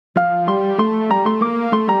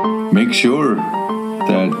make sure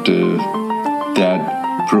that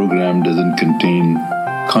that program doesn't contain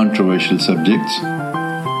controversial subjects,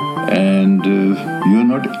 and you're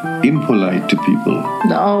not impolite to people.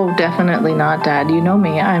 No, definitely not, Dad. You know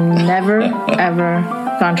me. I'm never, ever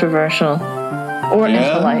controversial or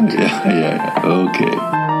impolite. Yeah. Okay.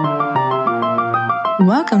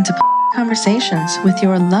 Welcome to Conversations with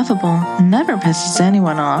your lovable, never pisses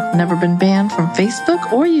anyone off, never been banned from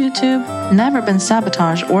Facebook or YouTube, never been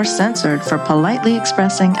sabotaged or censored for politely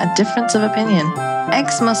expressing a difference of opinion.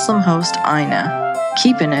 Ex-Muslim host Aina,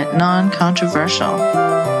 keeping it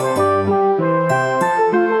non-controversial.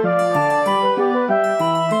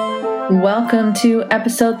 Welcome to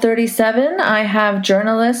episode 37. I have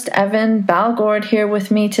journalist Evan Balgord here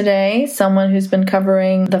with me today, someone who's been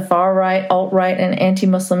covering the far-right, alt-right, and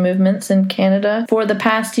anti-Muslim movements in Canada for the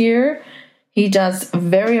past year. He does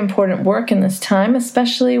very important work in this time,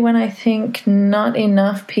 especially when I think not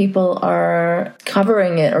enough people are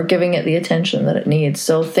covering it or giving it the attention that it needs.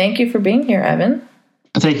 So thank you for being here, Evan.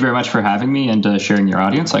 Thank you very much for having me and sharing your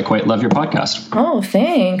audience. I quite love your podcast. Oh,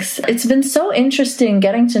 thanks. It's been so interesting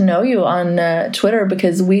getting to know you on Twitter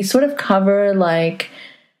because we sort of cover like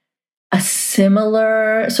a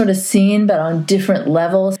similar sort of scene, but on different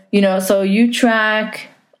levels. You know, so you track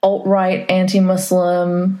alt-right,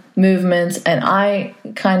 anti-Muslim movements, and I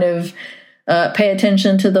kind of pay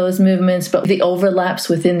attention to those movements, but the overlaps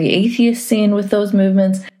within the atheist scene with those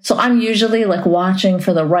movements. So I'm usually like watching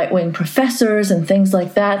for the right-wing professors and things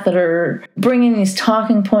like that are bringing these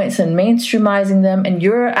talking points and mainstreamizing them. And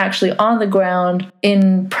you're actually on the ground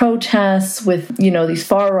in protests with, you know, these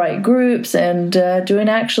far-right groups and doing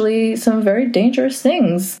actually some very dangerous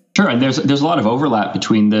things. Sure, and there's a lot of overlap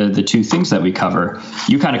between the two things that we cover.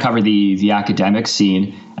 You kind of cover the academic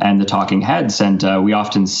scene and the talking heads, and we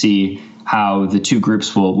often see how the two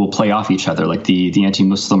groups will play off each other. Like the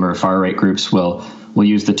anti-Muslim or far-right groups will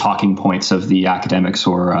use the talking points of the academics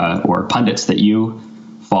or pundits that you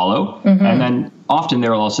follow. Mm-hmm. And then often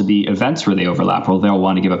there will also be events where they overlap, where they'll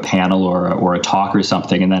want to give a panel or a talk or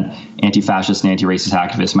something, and then anti-fascist and anti-racist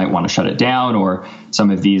activists might want to shut it down, or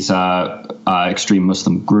some of these extreme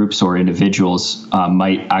Muslim groups or individuals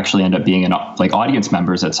might actually end up being like audience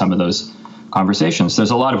members at some of those conversations.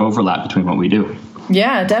 There's a lot of overlap between what we do.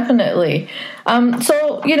 Yeah, definitely.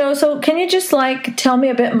 So can you just like tell me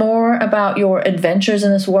a bit more about your adventures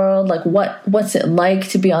in this world? Like what's it like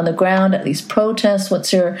to be on the ground at these protests?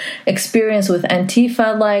 What's your experience with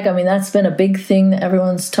Antifa like? I mean, that's been a big thing that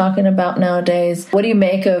everyone's talking about nowadays. What do you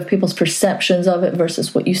make of people's perceptions of it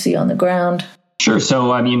versus what you see on the ground? Sure.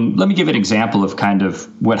 So, I mean, let me give an example of kind of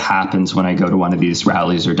what happens when I go to one of these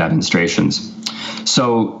rallies or demonstrations.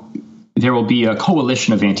 So there will be a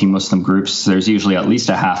coalition of anti-Muslim groups. There's usually at least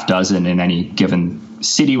a half dozen in any given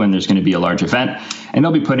city when there's going to be a large event. And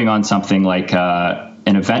they'll be putting on something like an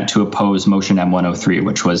event to oppose Motion M103,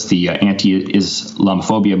 which was the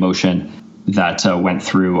anti-Islamophobia motion that went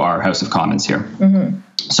through our House of Commons here. Mm-hmm.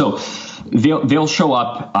 So they'll show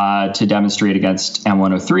up to demonstrate against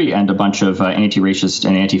M103, and a bunch of anti-racist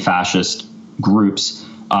and anti-fascist groups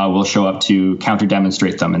will show up to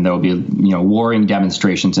counter-demonstrate them, and there will be, warring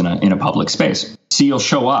demonstrations in a public space. So you'll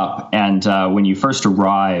show up, and when you first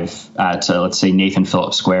arrive at, let's say, Nathan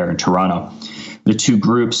Phillips Square in Toronto, the two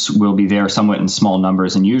groups will be there somewhat in small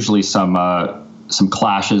numbers, and usually some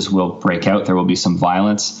clashes will break out. There will be some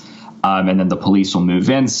violence, and then the police will move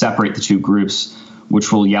in, separate the two groups,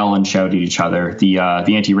 which will yell and shout at each other. The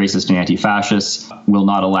anti-racist and anti-fascists will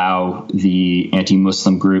not allow the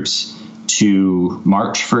anti-Muslim groups to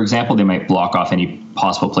march, for example. They might block off any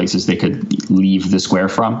possible places they could leave the square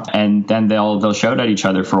from, and then they'll shout at each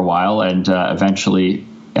other for a while, and eventually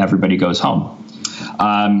everybody goes home.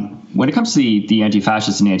 When it comes to the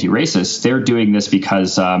anti-fascists and anti-racists, they're doing this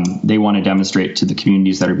because they want to demonstrate to the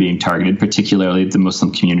communities that are being targeted, particularly the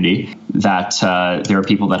Muslim community, that there are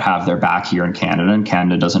people that have their back here in Canada, and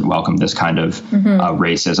Canada doesn't welcome this kind of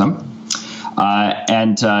racism.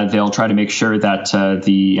 And they'll try to make sure that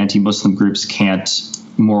the anti-Muslim groups can't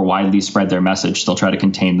more widely spread their message. They'll try to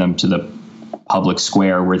contain them to the public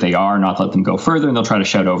square where they are, not let them go further, and they'll try to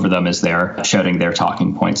shout over them as they're shouting their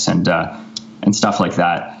talking points and stuff like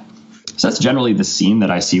that. So that's generally the scene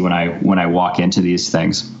that I see when I walk into these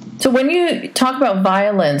things. So when you talk about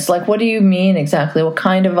violence, like what do you mean exactly? What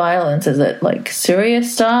kind of violence? Is it like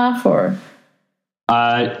serious stuff or?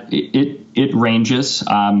 It ranges.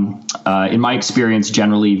 In my experience,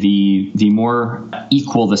 generally, the more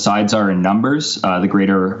equal the sides are in numbers, the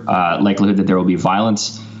greater likelihood that there will be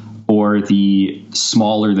violence, or the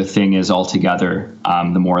smaller the thing is altogether,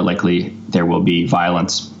 the more likely there will be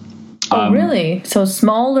violence. Oh, really? So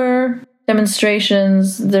smaller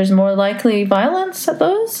demonstrations, there's more likely violence at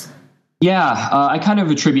those? Yeah, I kind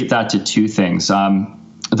of attribute that to two things.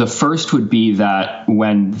 The first would be that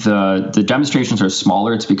when the demonstrations are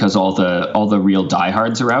smaller, it's because all the real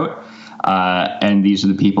diehards are out, and these are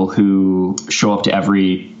the people who show up to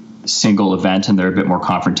every single event, and they're a bit more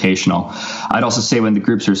confrontational. I'd also say when the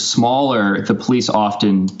groups are smaller, the police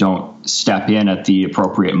often don't step in at the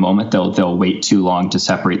appropriate moment. They'll wait too long to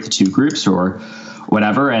separate the two groups or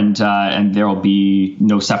whatever, and there'll be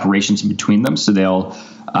no separations between them, so they'll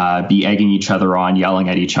be egging each other on, yelling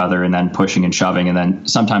at each other, and then pushing and shoving, and then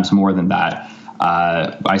sometimes more than that.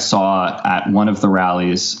 I saw at one of the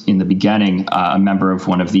rallies in the beginning a member of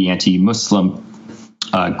one of the anti-Muslim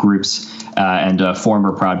groups and a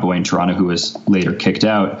former Proud Boy in Toronto who was later kicked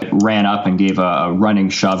out, ran up and gave a running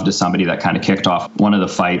shove to somebody that kind of kicked off one of the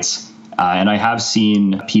fights. And I have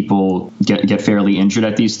seen people get fairly injured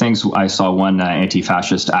at these things. I saw one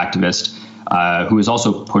anti-fascist activist who was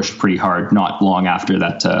also pushed pretty hard not long after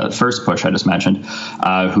that first push I just mentioned,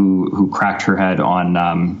 who cracked her head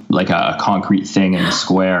on like a concrete thing in the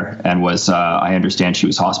square and was, I understand she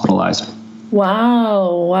was hospitalized.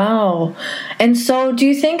 Wow. And so do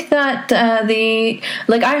you think that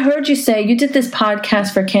I heard you say you did this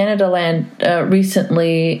podcast for Canada Land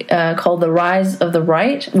recently called The Rise of the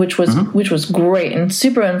Right, which was great and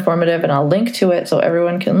super informative, and I'll link to it so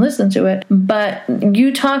everyone can listen to it. But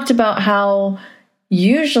you talked about how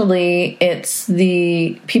usually it's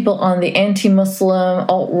the people on the anti-Muslim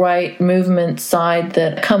alt-right movement side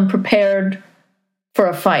that come prepared for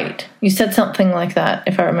a fight. You said something like that,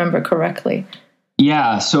 if I remember correctly.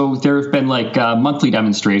 Yeah, so there have been monthly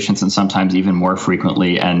demonstrations and sometimes even more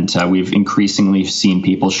frequently, and we've increasingly seen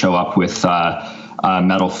people show up with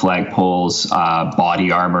metal flagpoles,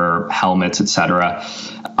 body armor, helmets, etc.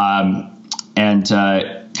 And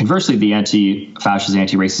conversely, the anti-fascist,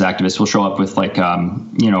 anti-racist activists will show up with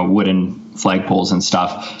wooden flagpoles and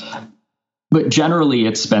stuff. But generally,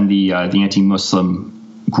 it's been the anti-Muslim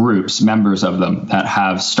groups, members of them, that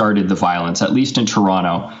have started the violence, at least in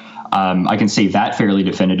Toronto. I can say that fairly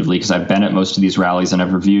definitively because I've been at most of these rallies and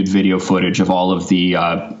I've reviewed video footage of all of the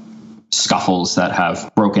scuffles that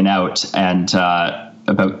have broken out, and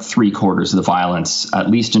about 3/4 of the violence, at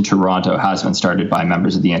least in Toronto, has been started by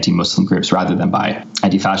members of the anti-Muslim groups rather than by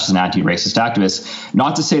anti-fascist and anti-racist activists.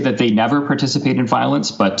 Not to say that they never participate in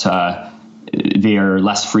violence, but they are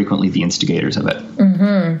less frequently the instigators of it.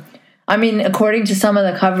 Mm-hmm. I mean, according to some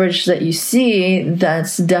of the coverage that you see,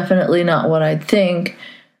 that's definitely not what I'd think,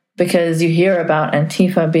 because you hear about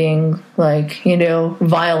Antifa being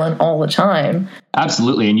violent all the time.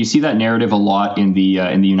 Absolutely. And you see that narrative a lot in the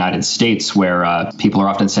United States, where people are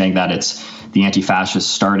often saying that it's the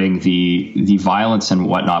anti-fascists starting the violence and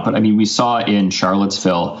whatnot. But I mean, we saw in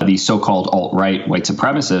Charlottesville, the so-called alt-right white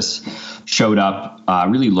supremacists showed up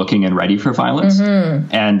really looking and ready for violence.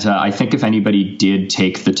 Mm-hmm. And I think if anybody did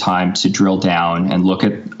take the time to drill down and look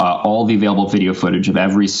at all the available video footage of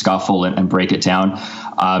every scuffle and break it down,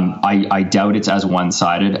 I doubt it's as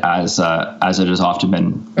one-sided as it has often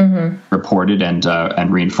been reported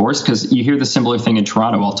and reinforced. Because you hear the similar thing in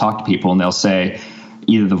Toronto. I'll talk to people and they'll say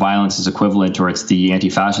either the violence is equivalent or it's the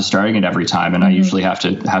anti-fascist starting it every time, and I usually have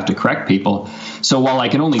to correct people. So while I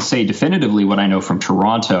can only say definitively what I know from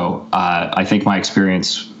Toronto, I think my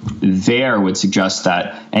experience there would suggest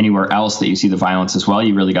that anywhere else that you see the violence as well,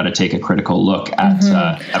 you really got to take a critical look at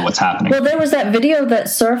what's happening. Well, there was that video that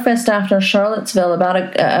surfaced after Charlottesville about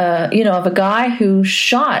of a guy who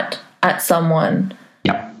shot at someone.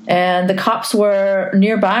 Yep. And the cops were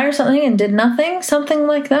nearby or something and did nothing, something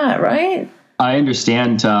like that, right? I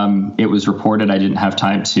understand it was reported. I didn't have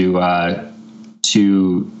time to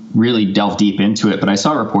really delve deep into it, but I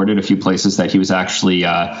saw reported a few places that he was actually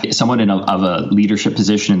someone of a leadership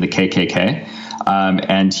position in the KKK,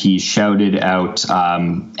 and he shouted out,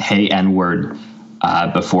 "Hey, N-word,"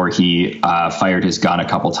 before he fired his gun a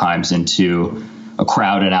couple times into a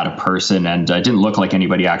crowd and at a person, and it didn't look like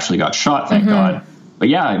anybody actually got shot, thank God. But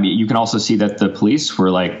yeah, I mean, you can also see that the police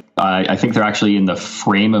were I think they're actually in the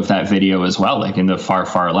frame of that video as well, in the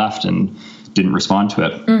far left, and didn't respond to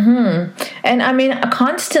it. Mm-hmm. And I mean,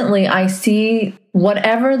 constantly I see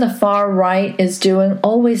whatever the far right is doing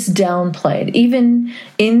always downplayed. Even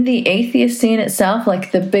in the atheist scene itself,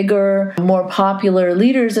 the bigger, more popular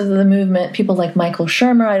leaders of the movement, people like Michael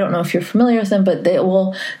Shermer, I don't know if you're familiar with them, but they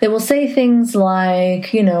will say things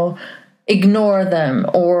like, ignore them,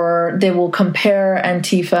 or they will compare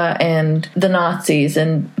Antifa and the Nazis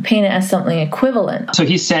and paint it as something equivalent. So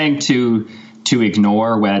he's saying to to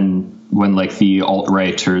ignore when like the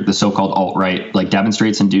alt-right or the so-called alt-right like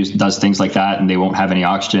demonstrates and does things like that, and they won't have any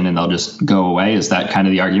oxygen and they'll just go away? Is that kind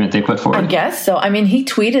of the argument they put forward? I guess so. I mean, he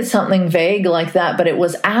tweeted something vague like that, but it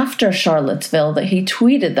was after Charlottesville that he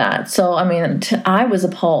tweeted that. So, I mean, I was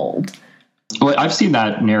appalled. Well, I've seen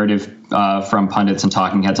that narrative from pundits and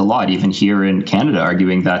talking heads a lot, even here in Canada,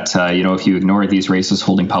 arguing that, if you ignore these racists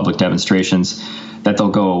holding public demonstrations, that they'll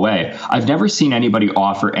go away. I've never seen anybody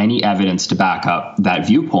offer any evidence to back up that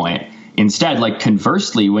viewpoint. Instead, like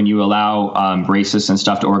conversely, when you allow racists and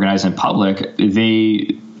stuff to organize in public,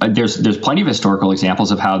 there's plenty of historical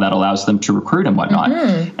examples of how that allows them to recruit and whatnot.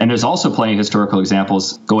 Mm-hmm. And there's also plenty of historical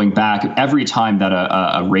examples going back every time that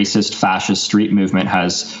a racist, fascist street movement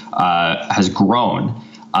has grown.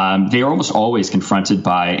 They are almost always confronted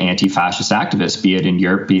by anti-fascist activists, be it in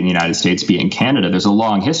Europe, be it in the United States, be it in Canada. There's a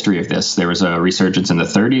long history of this. There was a resurgence in the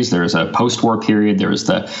 30s. There was a post-war period. There was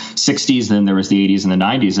the 60s. Then there was the 80s and the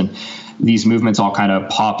 90s. And these movements all kind of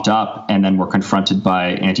popped up and then were confronted by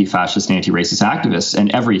anti-fascist and anti-racist activists.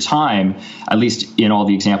 And every time, at least in all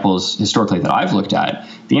the examples historically that I've looked at,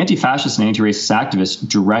 the anti-fascist and anti-racist activists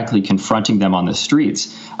directly confronting them on the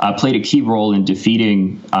streets played a key role in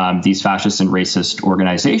defeating these fascist and racist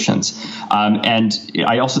organizations. And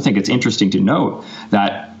I also think it's interesting to note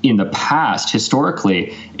that in the past,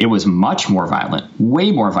 historically, it was much more violent,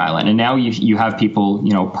 way more violent. And now you have people,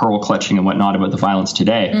 pearl clutching and whatnot about the violence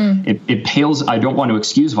today. It pales. I don't want to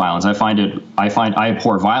excuse violence. I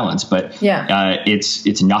abhor violence, but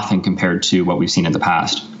it's nothing compared to what we've seen in the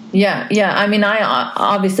past. Yeah. I mean,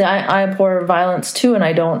 I abhor violence too, and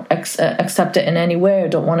I don't accept it in any way. I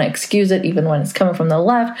don't want to excuse it, even when it's coming from the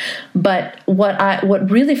left. But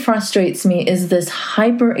what really frustrates me is this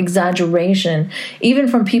hyper exaggeration, even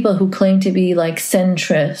from people who claim to be like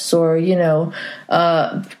centrists or even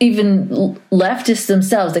leftists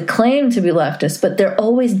themselves. They claim to be leftists, but they're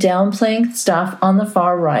always downplaying stuff on the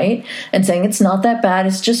far right and saying it's not that bad.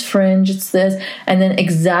 It's just fringe. It's this, and then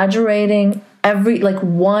exaggerating every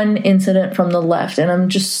one incident from the left. And I'm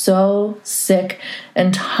just so sick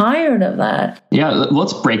and tired of that. Yeah,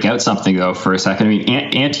 let's break out something though for a second. I mean,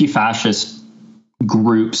 anti-fascist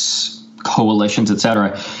groups, coalitions,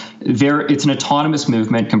 etc. It's an autonomous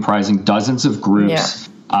movement comprising dozens of groups.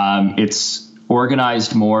 Yeah. It's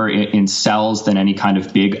organized more in cells than any kind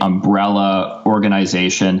of big umbrella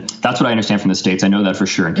organization. That's what I understand from the States. I know that for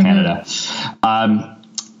sure in Canada.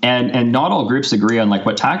 And not all groups agree on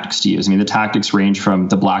what tactics to use. I mean, the tactics range from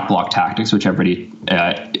the black bloc tactics, which everybody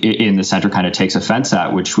in the center kind of takes offense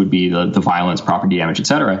at, which would be the violence, property damage, et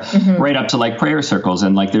cetera, right up to prayer circles.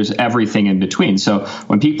 And there's everything in between. So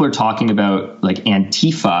when people are talking about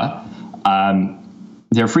Antifa,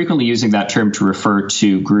 they're frequently using that term to refer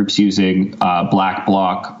to groups using black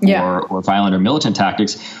bloc or violent or militant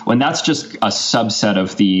tactics, when that's just a subset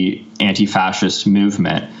of the anti-fascist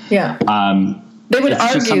movement. Yeah. They would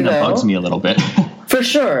argue, just something that bugs me a little bit. For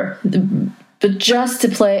sure. But just to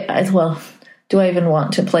play, do I even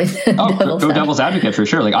want to play devil's advocate for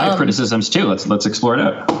sure. I have criticisms too. Let's explore it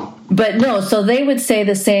out. But no, so they would say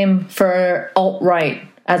the same for alt-right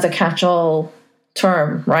as a catch-all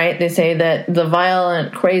term, right? They say that the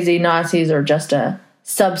violent, crazy Nazis are just a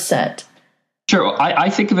subset. Sure. I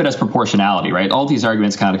think of it as proportionality, right? All these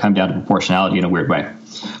arguments kind of come down to proportionality in a weird way.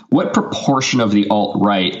 What proportion of the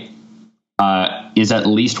alt-right is at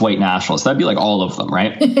least white nationalists? That'd be all of them,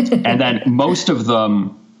 right? And then most of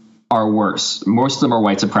them are worse. Most of them are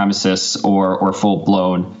white supremacists or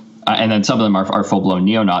full-blown, and then some of them are full-blown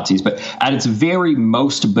neo-Nazis. But at its very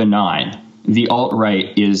most benign, the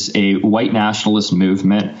alt-right is a white nationalist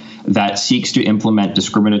movement that seeks to implement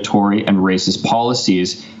discriminatory and racist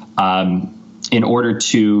policies in order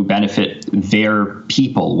to benefit their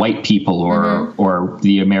people, white people, or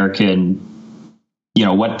the American,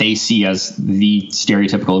 what they see as the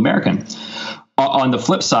stereotypical American. On the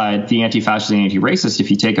flip side, the anti-fascist and anti-racist, if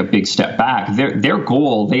you take a big step back, their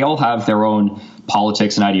goal, they all have their own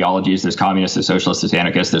politics and ideologies. There's communists, there's socialists, there's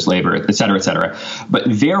anarchists, there's labor, et cetera, et cetera. But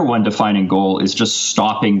their one defining goal is just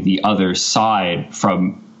stopping the other side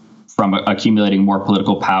from accumulating more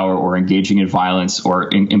political power or engaging in violence or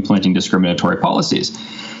implementing discriminatory policies.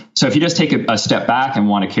 So if you just take a step back and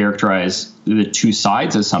want to characterize the two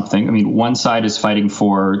sides as something, I mean, one side is fighting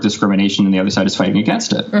for discrimination and the other side is fighting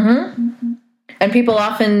against it. Mm-hmm. And people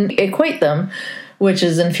often equate them, which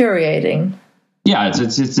is infuriating. Yeah,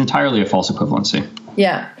 it's entirely a false equivalency.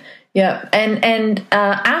 Yeah. And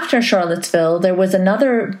after Charlottesville, there was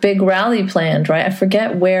another big rally planned, right? I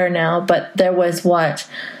forget where now, but there was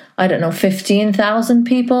 15,000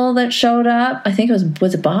 people that showed up. I think it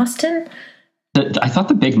was it Boston? I thought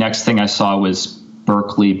the big next thing I saw was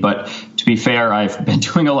Berkeley. But to be fair, I've been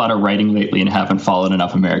doing a lot of writing lately and haven't followed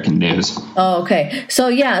enough American news. Oh, okay. So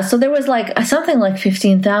there was like something like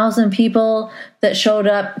 15,000 people that showed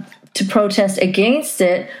up to protest against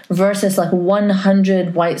it versus like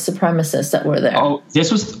 100 white supremacists that were there.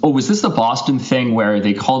 Was this the Boston thing where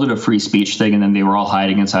they called it a free speech thing and then they were all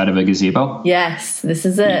hiding inside of a gazebo? Yes, this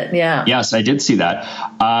is it. Yeah. Yes, I did see that.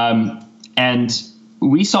 And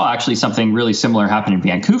we saw actually something really similar happen in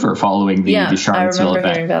Vancouver following the Charlottesville event. I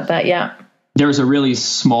remember hearing about that. Yeah. There was a really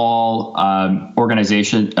small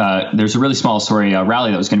organization. There's a really small,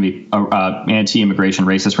 rally that was going to be anti-immigration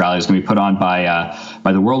racist rally. It was going to be put on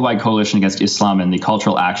by the Worldwide Coalition Against Islam and the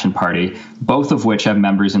Cultural Action Party, both of which have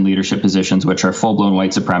members in leadership positions, which are full-blown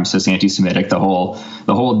white supremacists, anti-Semitic, the whole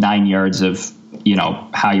 9 yards of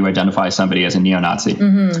how you identify somebody as a neo-Nazi.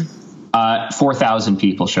 Mm-hmm. 4,000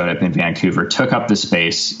 people showed up in Vancouver, took up the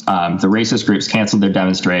space. The racist groups canceled their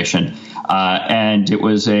demonstration, and it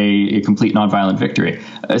was a complete nonviolent victory.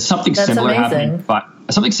 Something similar happened.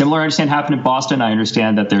 Something similar, I understand, happened in Boston. I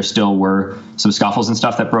understand that there still were some scuffles and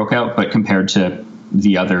stuff that broke out, but compared to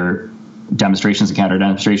the other demonstrations and counter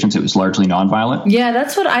demonstrations, it was largely nonviolent. Yeah,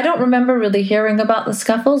 that's what I don't remember really hearing about the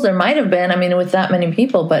scuffles. There might have been, with that many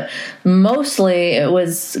people, but mostly it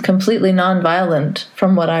was completely nonviolent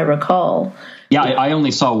from what I recall. Yeah, I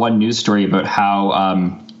only saw one news story about how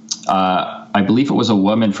I believe it was a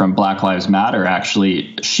woman from Black Lives Matter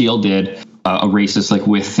actually shielded a racist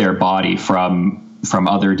with their body from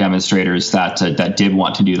other demonstrators that did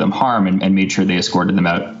want to do them harm and made sure they escorted them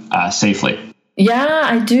out safely. Yeah,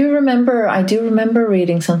 I do remember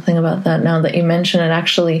reading something about that now that you mention it,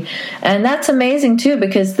 actually. And that's amazing, too,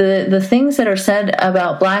 because the things that are said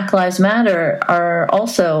about Black Lives Matter are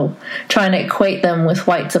also trying to equate them with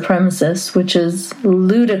white supremacists, which is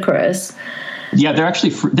ludicrous. Yeah,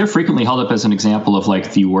 they're frequently held up as an example of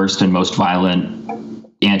the worst and most violent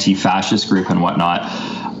anti-fascist group and whatnot.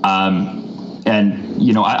 And,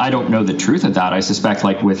 I don't know the truth of that. I suspect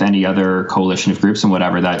with any other coalition of groups and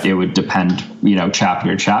whatever, that it would depend,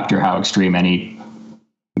 chapter to chapter, how extreme any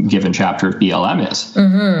given chapter of BLM is.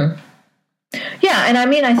 Mm-hmm. Yeah. And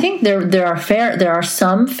I think there are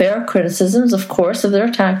some fair criticisms, of course, of their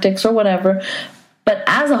tactics or whatever. But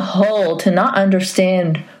as a whole, to not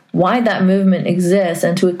understand why that movement exists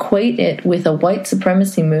and to equate it with a white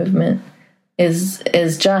supremacy movement is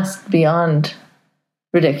just beyond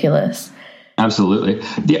ridiculous. Absolutely.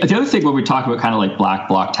 The other thing when we talk about kind of black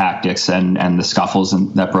bloc tactics and the scuffles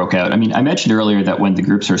that broke out, I mentioned earlier that when the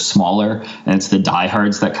groups are smaller and it's the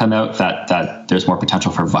diehards that come out, that there's more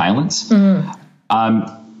potential for violence.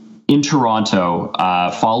 Mm-hmm. In Toronto,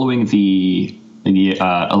 following the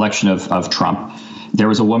election of Trump, there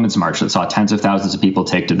was a women's march that saw tens of thousands of people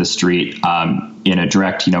take to the street in a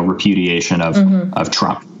direct, repudiation of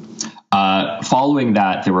Trump. Following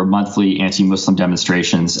that, there were monthly anti-Muslim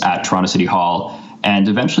demonstrations at Toronto City Hall, and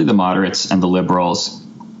eventually the moderates and the liberals,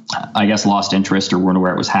 I guess, lost interest or weren't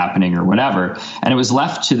aware it was happening or whatever, and it was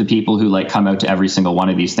left to the people who come out to every single one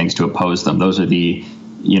of these things to oppose them. Those are the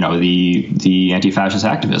anti-fascist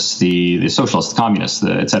activists, the socialists, the communists,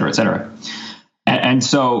 et cetera, et cetera. And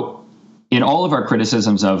so in all of our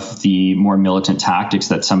criticisms of the more militant tactics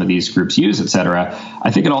that some of these groups use, et cetera,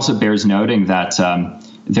 I think it also bears noting that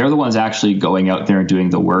they're the ones actually going out there and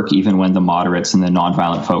doing the work, even when the moderates and the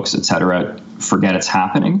nonviolent folks, et cetera, forget it's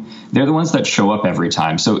happening. They're the ones that show up every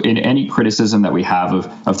time. So in any criticism that we have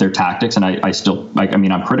of their tactics, and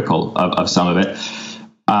I'm critical of some of it,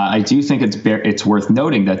 I do think it's worth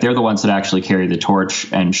noting that they're the ones that actually carry the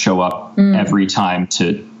torch and show up every time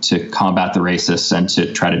to combat the racists and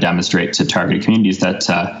to try to demonstrate to targeted communities that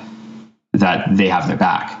they have their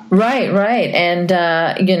back. Right. And,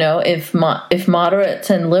 if moderates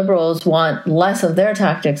and liberals want less of their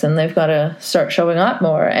tactics, then they've got to start showing up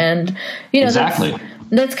more. And, exactly.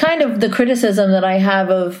 That's kind of the criticism that I have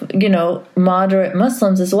of, moderate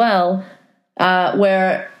Muslims as well,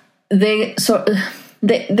 where they sort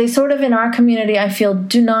of in our community, I feel,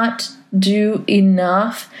 do not do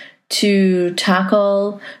enough to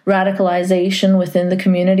tackle radicalization within the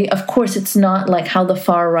community. Of course, it's not like how the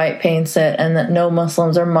far right paints it, and that no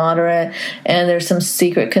Muslims are moderate and there's some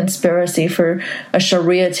secret conspiracy for a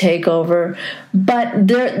Sharia takeover. But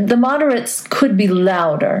the moderates could be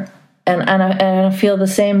louder, and I feel the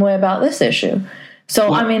same way about this issue. So,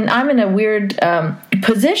 well, I'm in a weird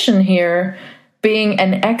position here, being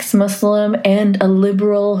an ex-Muslim and a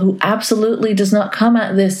liberal who absolutely does not come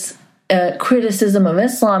at this criticism of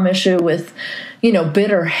Islam issue with,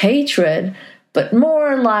 bitter hatred, but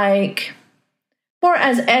more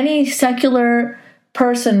as any secular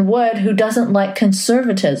person would who doesn't like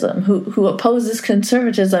conservatism, who opposes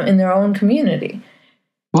conservatism in their own community.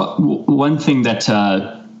 Well, one thing that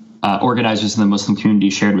organizers in the Muslim community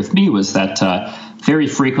shared with me was that very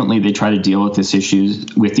frequently they try to deal with these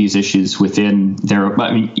issues within their.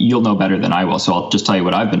 I mean, you'll know better than I will, so I'll just tell you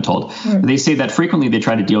what I've been told. They say that frequently they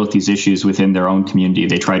try to deal with these issues within their own community.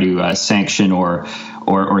 They try to sanction or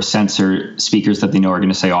censor speakers that they know are going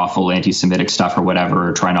to say awful anti-Semitic stuff or whatever,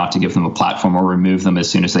 or try not to give them a platform or remove them as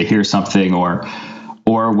soon as they hear something, or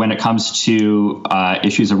when it comes to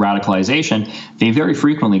issues of radicalization, they very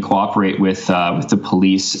frequently cooperate with the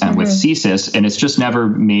police and with CSIS, and it's just never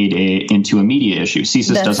made into a media issue.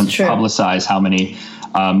 CSIS doesn't publicize how many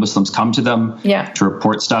Muslims come to them to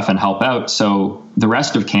report stuff and help out. So the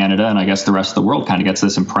rest of Canada, and I guess the rest of the world, kind of gets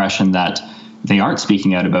this impression that they aren't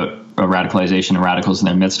speaking out about radicalization and radicals in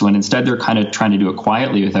their midst, when instead they're kind of trying to do it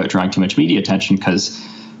quietly without drawing too much media attention, because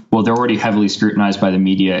they're already heavily scrutinized by the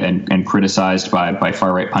media and criticized by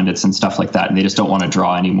far-right pundits and stuff like that. And they just don't want to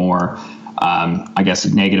draw any more, I guess,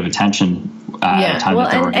 negative attention at a time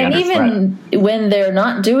that they're already under threat. And even when they're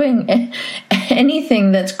not doing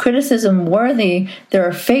anything that's criticism worthy, there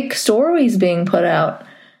are fake stories being put out.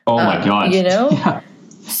 Oh, my God. You know? Yeah.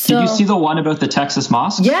 So, did you see the one about the Texas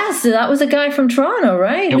mosques? Yes, that was a guy from Toronto,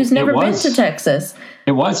 right? Who's never been to Texas.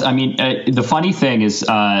 It was. I mean, the funny thing is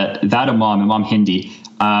that Imam Hindi,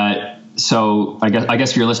 so I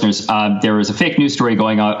guess for your listeners, there was a fake news story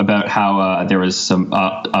going on about how there was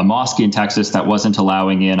a mosque in Texas that wasn't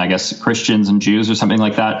allowing in, I guess, Christians and Jews or something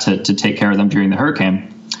like that to take care of them during the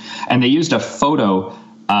hurricane. And they used a photo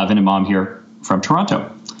of an imam here from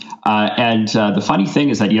Toronto. And the funny thing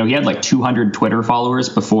is that, he had like 200 Twitter followers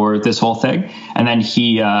before this whole thing. And then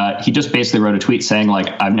he just basically wrote a tweet saying,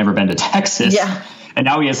 like, I've never been to Texas. Yeah. And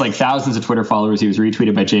now he has like thousands of Twitter followers. He was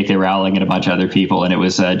retweeted by J.K. Rowling and a bunch of other people. And it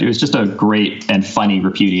was just a great and funny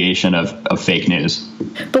repudiation of fake news.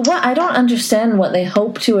 But I don't understand what they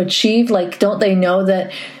hope to achieve. Like, don't they know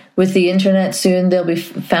that with the internet soon they'll be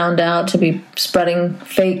found out to be spreading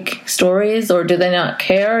fake stories? Or do they not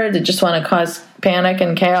care? They just want to cause panic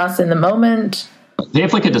and chaos in the moment? They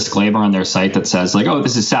have like a disclaimer on their site that says like, oh,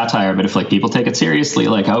 this is satire, but if like people take it seriously,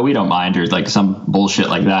 like, oh, we don't mind, or like some bullshit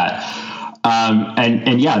like that.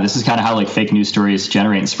 And yeah, this is kind of how like fake news stories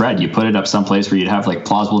generate and spread. You put it up someplace where you'd have like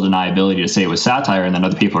plausible deniability to say it was satire, and then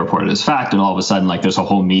other people report it as fact, and all of a sudden like there's a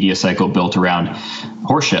whole media cycle built around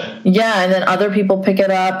horseshit. Yeah, and then other people pick it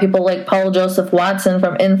up. People like Paul Joseph Watson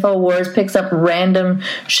from InfoWars picks up random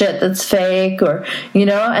shit that's fake, or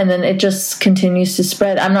and then it just continues to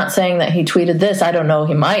spread. I'm not saying that he tweeted this. I don't know.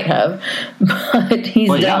 He might have, but he's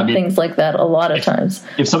done things like that a lot of times.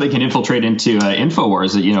 If somebody can infiltrate into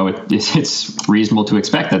InfoWars, it's reasonable to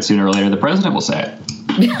expect that sooner or later the president will say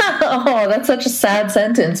it. Oh, that's such a sad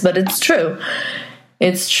sentence, but it's true.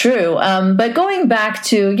 It's true. But going back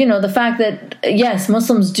to, the fact that, yes,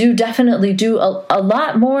 Muslims do definitely do a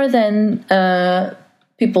lot more than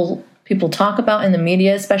people talk about in the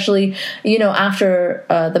media, especially, after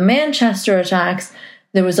the Manchester attacks.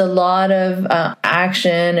 There was a lot of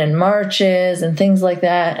action and marches and things like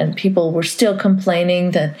that, and people were still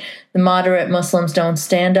complaining that the moderate Muslims don't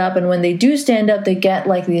stand up. And when they do stand up, they get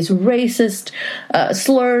like these racist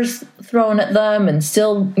slurs thrown at them, and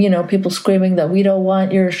still, people screaming that we don't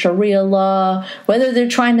want your Sharia law, whether they're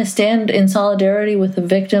trying to stand in solidarity with the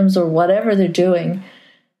victims or whatever they're doing.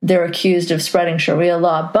 They're accused of spreading Sharia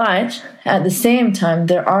law. But at the same time,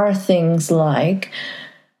 there are things like,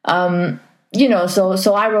 so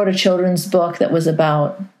I wrote a children's book that was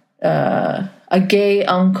about a gay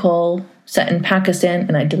uncle set in Pakistan,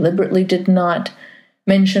 and I deliberately did not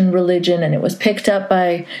mention religion, and it was picked up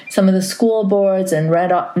by some of the school boards and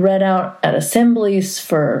read out at assemblies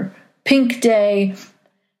for Pink Day.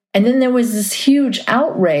 And then there was this huge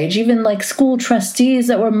outrage. Even like school trustees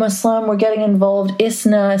that were Muslim were getting involved.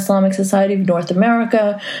 ISNA, Islamic Society of North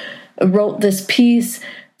America, wrote this piece,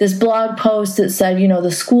 this blog post that said,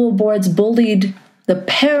 the school boards bullied the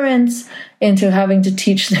parents into having to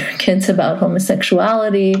teach their kids about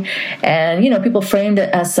homosexuality. And, people framed it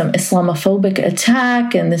as some Islamophobic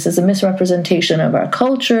attack, and this is a misrepresentation of our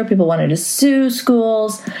culture. People wanted to sue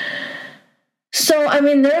schools. So,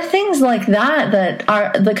 there are things like that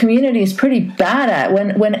the community is pretty bad at.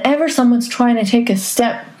 Whenever someone's trying to take a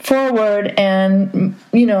step forward and,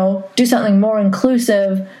 do something more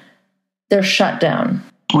inclusive, they're shut down.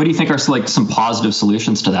 What do you think are like some positive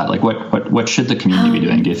solutions to that? Like what should the community be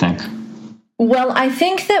doing, do you think? Well, I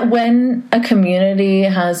think that when a community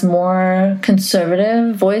has more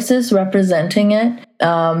conservative voices representing it,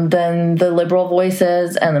 then the liberal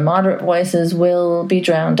voices and the moderate voices will be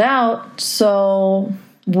drowned out. So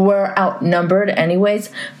we're outnumbered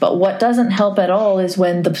anyways. But what doesn't help at all is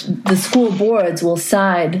when the school boards will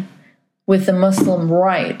side with the Muslim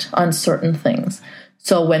right on certain things.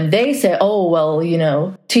 So when they say, oh, well,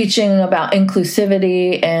 teaching about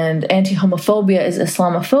inclusivity and anti-homophobia is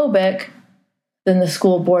Islamophobic, then the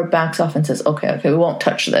school board backs off and says, okay, we won't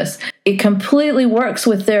touch this. It completely works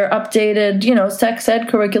with their updated, sex ed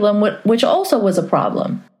curriculum, which also was a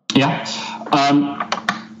problem. Yeah.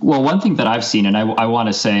 Well, one thing that I've seen, and I want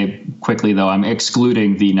to say quickly, though, I'm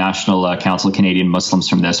excluding the National Council of Canadian Muslims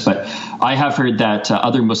from this, but I have heard that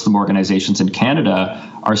other Muslim organizations in Canada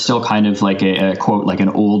are still kind of like a quote, like an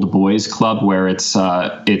old boys club, where it's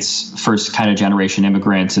first kind of generation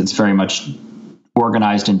immigrants. It's very much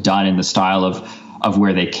organized and done in the style of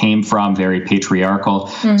where they came from, very patriarchal.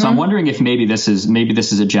 Mm-hmm. So I'm wondering if maybe this is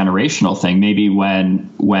a generational thing. Maybe when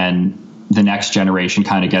the next generation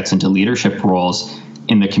kind of gets into leadership roles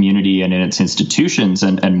in the community and in its institutions,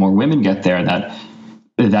 and more women get there,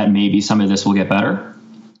 that maybe some of this will get better.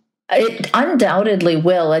 It undoubtedly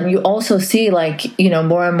will. And you also see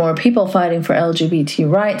more and more people fighting for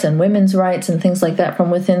LGBT rights and women's rights and things like that from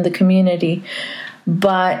within the community.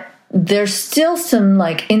 But there's still some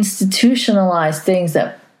institutionalized things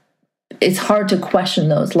that it's hard to question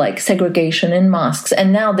those, like segregation in mosques.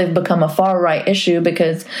 And now they've become a far right issue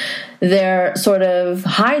because they're sort of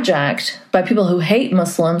hijacked by people who hate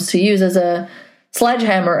Muslims to use as a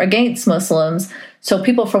sledgehammer against Muslims. So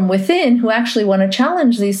people from within who actually want to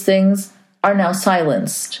challenge these things are now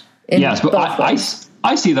silenced. Yes, but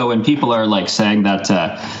I see, though, when people are saying that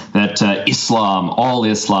Islam,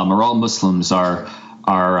 or all Muslims are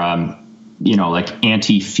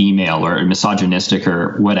anti-female or misogynistic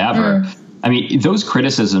or whatever. I mean, those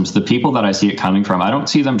criticisms, the people that I see it coming from, I don't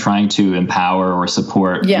see them trying to empower or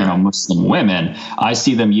support, Muslim women. I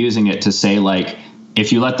see them using it to say,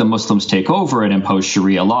 if you let the Muslims take over and impose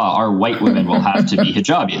Sharia law, our white women will have to be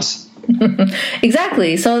hijabis.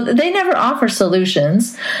 Exactly. So they never offer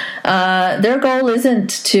solutions. Their goal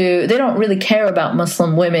they don't really care about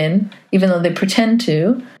Muslim women, even though they pretend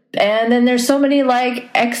to. And then there's so many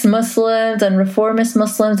ex-Muslims and reformist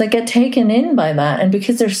Muslims that get taken in by that. And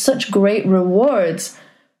because there's such great rewards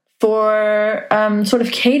for sort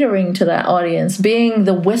of catering to that audience, being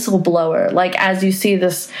the whistleblower, as you see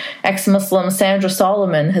this ex-Muslim Sandra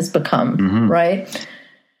Solomon has become, right?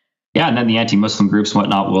 Yeah, and then the anti-Muslim groups and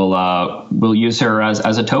whatnot will use her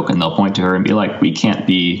as a token. They'll point to her and be like, we can't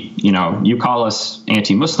be, you call us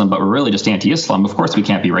anti-Muslim, but we're really just anti-Islam. Of course we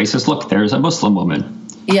can't be racist. Look, there's a Muslim woman.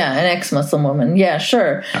 Yeah, an ex-Muslim woman. Yeah,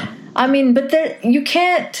 sure. I mean, but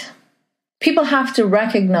people have to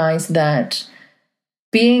recognize that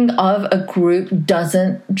being of a group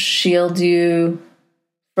doesn't shield you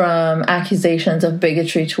from accusations of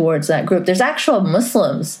bigotry towards that group. There's actual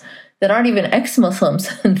Muslims that aren't even ex-Muslims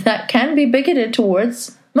that can be bigoted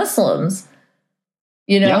towards Muslims,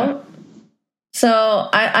 Yeah. So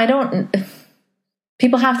I don't...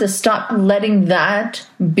 People have to stop letting that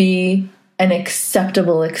be an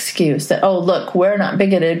acceptable excuse that, oh, look, we're not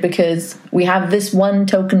bigoted because we have this one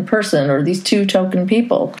token person or these two token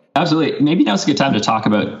people. Absolutely. Maybe now's a good time to talk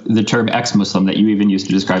about the term ex-Muslim that you even used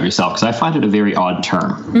to describe yourself, because I find it a very odd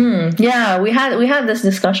term. Yeah, we had this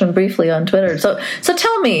discussion briefly on Twitter. So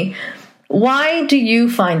tell me, why do you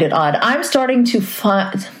find it odd? I'm starting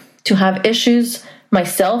to have issues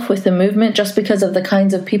myself with the movement just because of the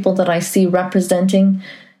kinds of people that I see representing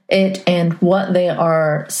it and what they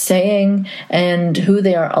are saying and who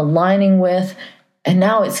they are aligning with. And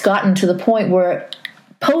now it's gotten to the point where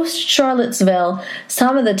post Charlottesville,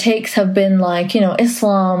 some of the takes have been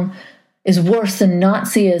Islam is worse than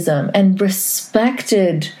Nazism, and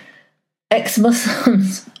respected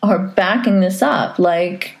ex-Muslims are backing this up.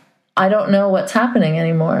 I don't know what's happening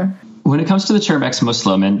anymore. When it comes to the term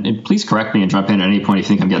ex-Muslim, and please correct me and jump in at any point if you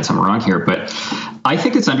think I'm getting something wrong here, but I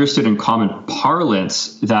think it's understood in common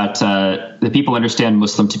parlance that the people understand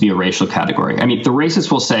Muslim to be a racial category. I mean, the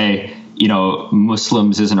racists will say,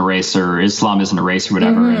 Muslims isn't a race or Islam isn't a race or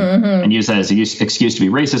whatever, and use that as an excuse to be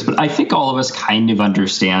racist. But I think all of us kind of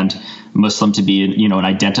understand Muslim to be, an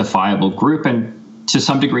identifiable group and to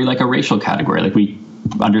some degree like a racial category. We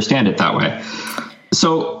understand it that way.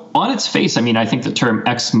 So on its face, I mean, I think the term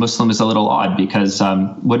ex-Muslim is a little odd because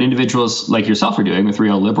what individuals like yourself are doing with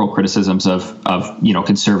real liberal criticisms of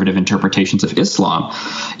conservative interpretations of Islam,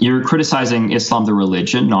 you're criticizing Islam, the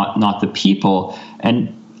religion, not the people.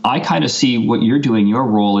 And I kind of see what you're doing, your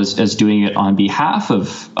role as doing it on behalf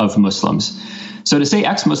of Muslims. So to say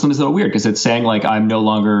ex-Muslim is a little weird because it's saying I'm no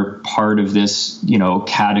longer part of this,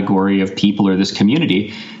 category of people or this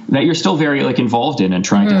community that you're still very involved in and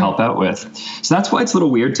trying to help out with. So that's why it's a little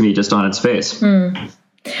weird to me just on its face.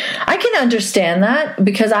 I can understand that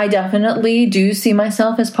because I definitely do see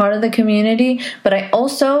myself as part of the community, but I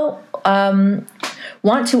also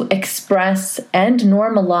want to express and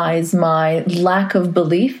normalize my lack of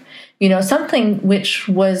belief, something which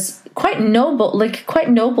was quite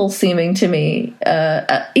noble seeming to me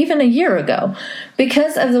even a year ago,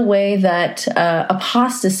 because of the way that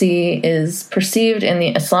apostasy is perceived in the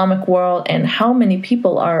Islamic world and how many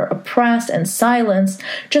people are oppressed and silenced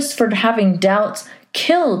just for having doubts,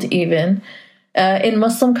 killed even in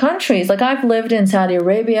Muslim countries. Like, I've lived in Saudi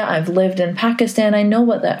Arabia, I've lived in Pakistan, I know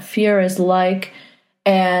what that fear is like,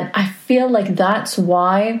 and I feel like that's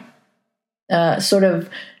why sort of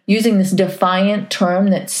using this defiant term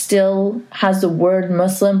that still has the word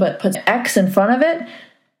Muslim but puts X in front of it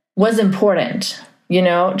was important,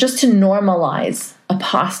 just to normalize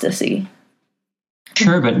apostasy.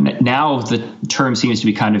 Sure, but now the term seems to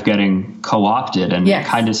be kind of getting co-opted, and yes. It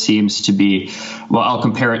kind of seems to be, well, I'll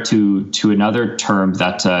compare it to another term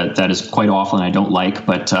that is quite awful and I don't like,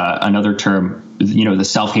 but another term, the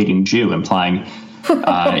self-hating Jew, implying, the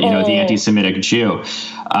anti-Semitic Jew.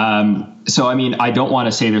 So, I mean, I don't want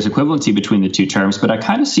to say there's equivalency between the two terms, but I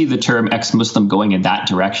kind of see the term ex-Muslim going in that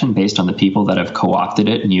direction based on the people that have co-opted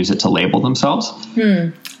it and use it to label themselves.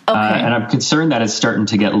 Okay. And I'm concerned that it's starting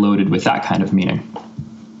to get loaded with that kind of meaning.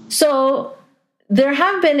 So there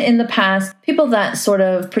have been in the past people that sort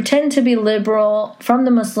of pretend to be liberal from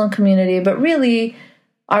the Muslim community, but really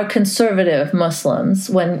are conservative Muslims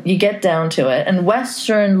when you get down to it. And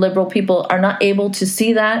Western liberal people are not able to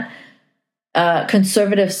see that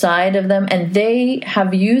conservative side of them, and they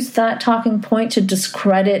have used that talking point to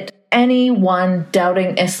discredit anyone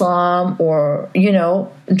doubting Islam or,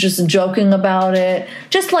 just joking about it,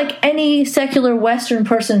 just like any secular Western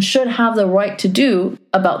person should have the right to do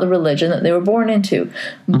about the religion that they were born into.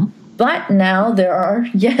 Mm-hmm. But now there are,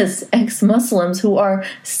 yes, ex-Muslims who are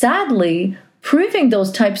sadly proving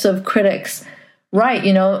those types of critics right.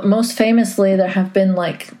 Most famously, there have been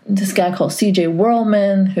like this guy called C.J.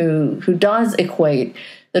 Whirlman who does equate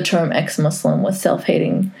the term ex-Muslim with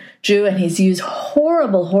self-hating Jew, and he's used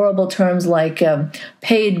horrible, horrible terms like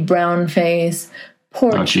paid brown face,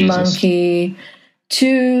 porch monkey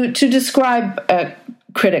to describe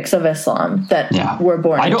critics of Islam that were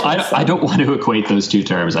born into Islam. I don't want to equate those two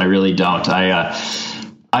terms. I really don't.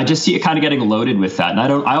 I just see it kind of getting loaded with that. And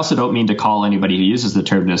I also don't mean to call anybody who uses the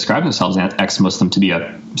term to describe themselves ex-Muslim to be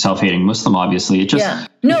a self-hating Muslim, obviously. It just,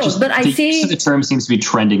 but I see the term seems to be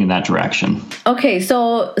trending in that direction. Okay,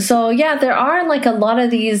 so yeah, there are like a lot of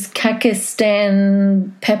these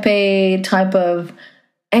Kekistan, Pepe type of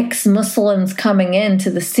ex-Muslims coming into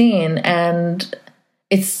the scene, and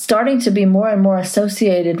it's starting to be more and more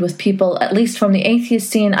associated with people, at least from the atheist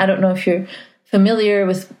scene. I don't know if you're familiar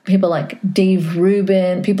with people like Dave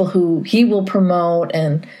Rubin, people who he will promote.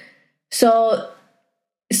 And so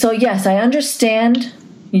yes, I understand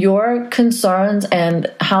your concerns and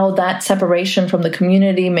how that separation from the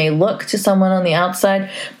community may look to someone on the outside.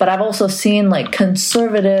 But I've also seen like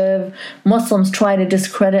conservative Muslims try to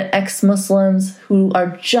discredit ex-Muslims who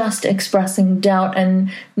are just expressing doubt and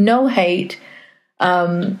no hate,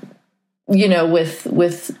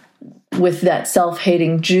 with that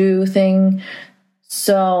self-hating Jew thing.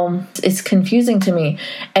 So it's confusing to me.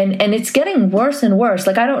 And it's getting worse and worse.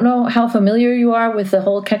 Like, I don't know how familiar you are with the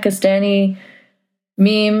whole Kekistani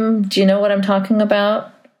meme. Do you know what I'm talking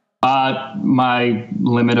about? My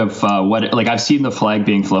limit of I've seen the flag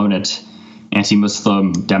being flown at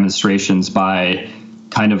anti-Muslim demonstrations by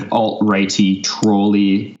kind of alt-righty,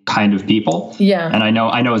 trolly kind of people. Yeah. And I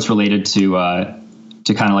know it's related to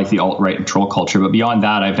kind of like the alt-right and troll culture, but beyond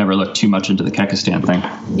that, I've never looked too much into the Kekistan thing.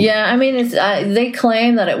 Yeah, I mean, it's they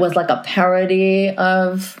claim that it was like a parody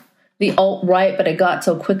of the alt-right, but it got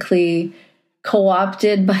so quickly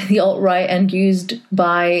co-opted by the alt-right and used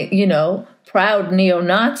by, proud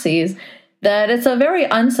neo-Nazis that it's a very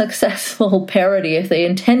unsuccessful parody if they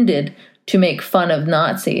intended to make fun of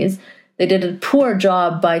Nazis. They did a poor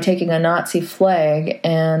job by taking a Nazi flag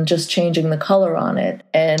and just changing the color on it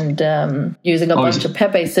and using a bunch of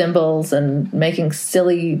Pepe symbols and making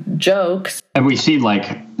silly jokes. And we've seen like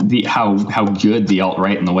how good the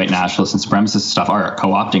alt-right and the white nationalists and supremacist stuff are at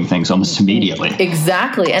co-opting things almost immediately.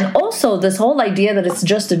 Exactly. And also this whole idea that it's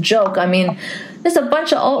just a joke. I mean, there's a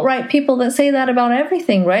bunch of alt-right people that say that about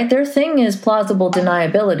everything, right? Their thing is plausible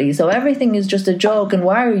deniability. So everything is just a joke. And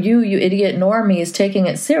why are you idiot normies, taking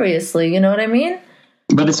it seriously? You know what I mean?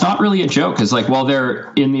 But it's not really a joke. Because while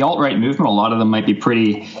they're in the alt-right movement, a lot of them might be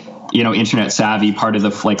pretty, internet savvy, part of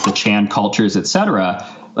the Chan cultures,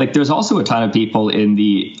 etc. Like, there's also a ton of people in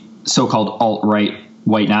the so-called alt-right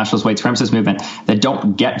white nationalist, white supremacist movement that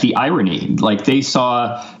don't get the irony. Like, they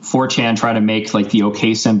saw 4chan try to make like the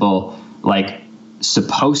OK symbol like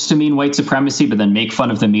supposed to mean white supremacy, but then make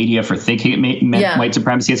fun of the media for thinking it meant white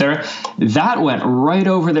supremacy, etc. That went right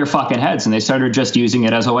over their fucking heads, and they started just using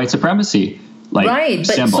it as a white supremacy but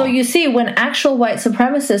symbol. So you see, when actual white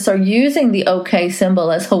supremacists are using the OK symbol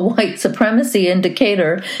as a white supremacy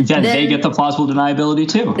indicator, then they get the plausible deniability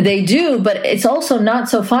too. They do, but it's also not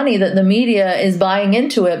so funny that the media is buying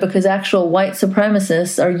into it because actual white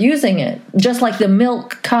supremacists are using it, just like the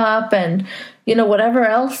milk cup and whatever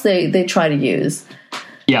else they try to use.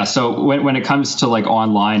 Yeah, so when it comes to like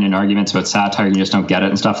online and arguments about satire, you just don't get it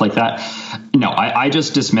and stuff like that. No, I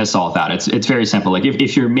just dismiss all of that. It's very simple. Like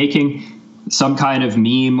if you're making some kind of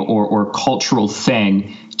meme or cultural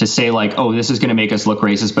thing to say like, oh, this is going to make us look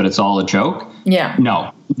racist, but it's all a joke. Yeah.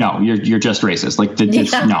 No, you're just racist. Like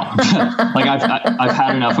no, like I've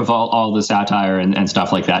had enough of all the satire and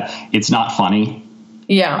stuff like that. It's not funny.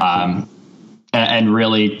 Yeah. And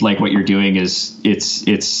really, like what you're doing is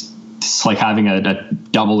it's like having a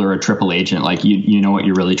double or a triple agent. Like you know what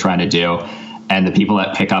you're really trying to do. And the people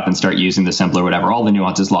that pick up and start using the symbol or whatever, all the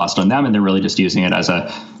nuance is lost on them, and they're really just using it as a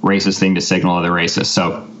racist thing to signal other racists.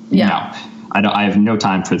 So no, I have no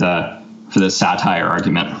time for the satire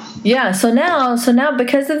argument. Yeah. So now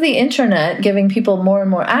because of the internet giving people more and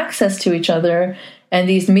more access to each other, and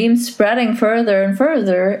these memes spreading further and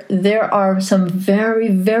further, there are some very,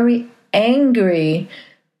 very angry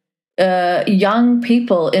young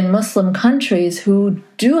people in Muslim countries who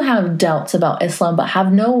do have doubts about Islam but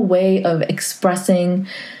have no way of expressing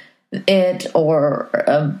it, or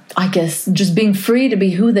I guess just being free to be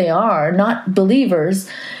who they are, not believers,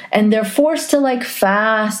 and they're forced to like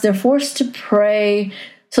fast, they're forced to pray.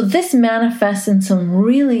 So this manifests in some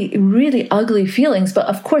really, really ugly feelings, but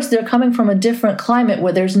of course they're coming from a different climate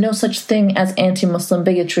where there's no such thing as anti-Muslim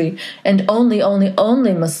bigotry and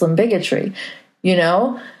only Muslim bigotry,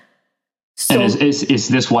 So, and is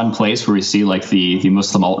this one place where we see like the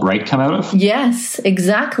Muslim alt-right come out of? Yes,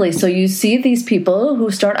 exactly. So you see these people who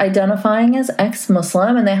start identifying as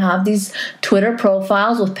ex-Muslim, and they have these Twitter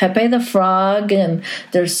profiles with Pepe the Frog, and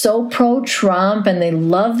they're so pro-Trump, and they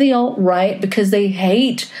love the alt-right because they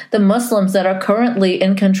hate the Muslims that are currently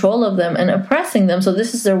in control of them and oppressing them. So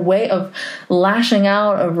this is their way of lashing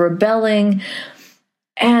out, of rebelling.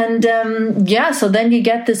 And so then you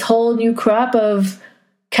get this whole new crop of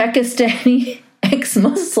Kekistani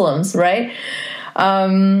ex-Muslims, right?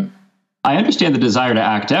 I understand the desire to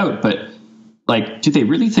act out, but like, do they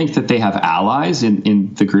really think that they have allies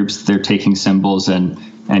in the groups that they're taking symbols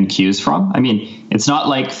and cues from? I mean, it's not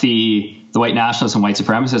like the white nationalists and white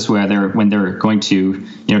supremacists when they're going to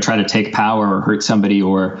try to take power or hurt somebody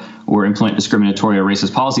or implement discriminatory or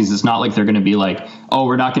racist policies. It's not like they're going to be like, oh,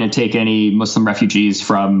 we're not going to take any Muslim refugees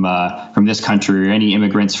from this country or any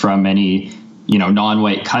immigrants from any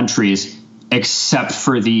non-white countries, except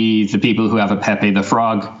for the people who have a Pepe the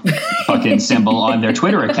Frog fucking symbol on their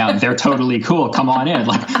Twitter account. They're totally cool. Come on in.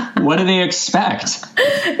 Like, what do they expect?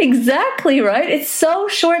 Exactly, right? It's so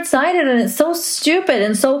short-sighted and it's so stupid.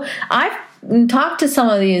 And so I've talked to some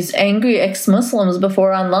of these angry ex-Muslims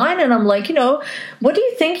before online, and I'm like, what do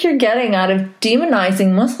you think you're getting out of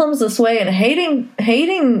demonizing Muslims this way and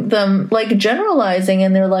hating them, like generalizing?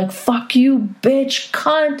 And they're like, fuck you, bitch,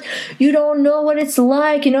 cunt, you don't know what it's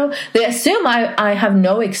like. They assume I have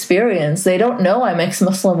no experience. They don't know I'm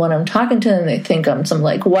ex-Muslim when I'm talking to them. They think I'm some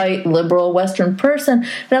like white liberal Western person,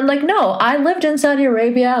 and I'm like, no, I lived in Saudi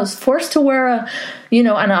Arabia. I was forced to wear an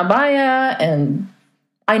abaya, and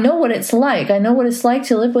I know what it's like. I know what it's like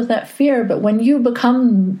to live with that fear. But when you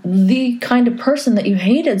become the kind of person that you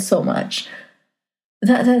hated so much,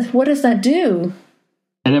 what does that do?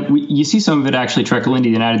 And then you see some of it actually trickle into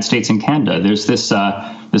the United States and Canada. There's this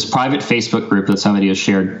private Facebook group that somebody has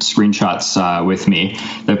shared screenshots with me.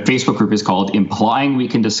 The Facebook group is called Implying We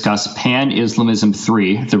Can Discuss Pan-Islamism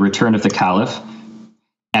 3, The Return of the Caliph.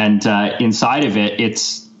 And inside of it,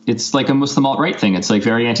 it's like a Muslim alt-right thing. It's like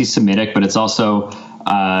very anti-Semitic, but it's also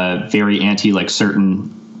very anti like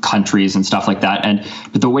certain countries and stuff like that.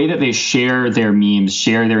 But the way that they share their memes,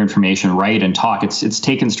 share their information, write and talk, it's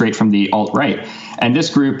taken straight from the alt-right. And this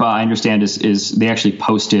group, I understand, is they actually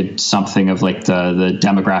posted something of like the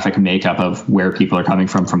demographic makeup of where people are coming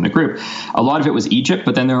from the group. A lot of it was Egypt,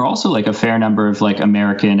 but then there are also like a fair number of like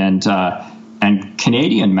American and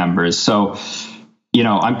Canadian members. So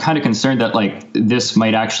I'm kind of concerned that like this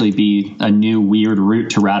might actually be a new weird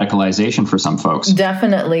route to radicalization for some folks.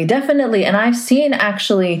 Definitely. And I've seen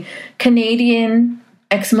actually Canadian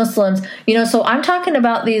ex-Muslims, so I'm talking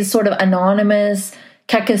about these sort of anonymous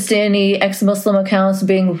Kakistani ex-Muslim accounts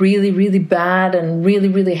being really, really bad and really,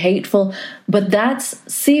 really hateful. But that's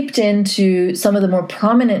seeped into some of the more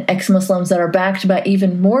prominent ex-Muslims that are backed by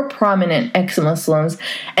even more prominent ex-Muslims.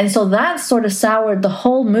 And so that sort of soured the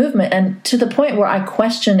whole movement, and to the point where I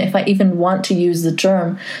question if I even want to use the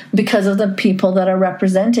term because of the people that are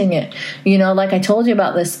representing it. You know, like I told you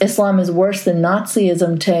about this Islam is worse than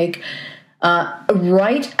Nazism take.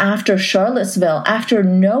 Right after Charlottesville, after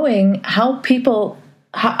knowing how people,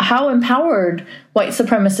 how empowered white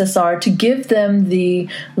supremacists are to give them the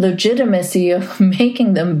legitimacy of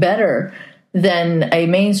making them better than a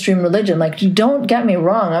mainstream religion. Like, don't get me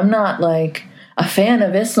wrong, I'm not like a fan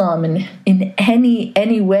of Islam in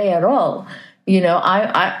any way at all. You know,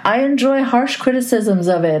 I enjoy harsh criticisms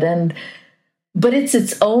of it, but it's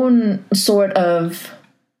its own sort of,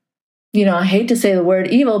 you know, I hate to say the word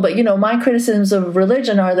evil, but, you know, my criticisms of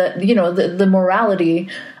religion are that, you know, the morality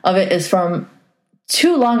of it is from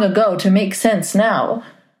too long ago to make sense now.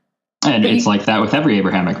 And it's like that with every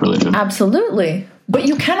Abrahamic religion. Absolutely. But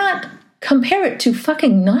you cannot compare it to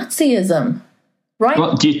fucking Nazism, right?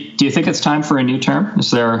 Well, do you think it's time for a new term?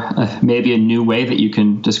 Is there maybe a new way that you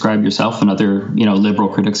can describe yourself and other, you know, liberal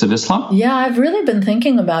critics of Islam? Yeah, I've really been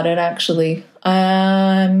thinking about it, actually.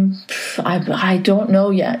 I don't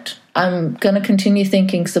know yet. I'm going to continue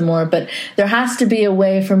thinking some more, but there has to be a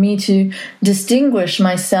way for me to distinguish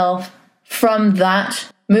myself from that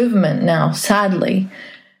movement now, sadly.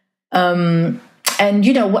 And,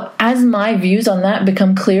 you know, as my views on that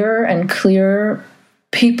become clearer and clearer,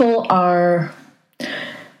 people are,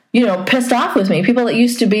 you know, pissed off with me. People that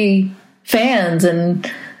used to be fans and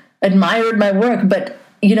admired my work, but,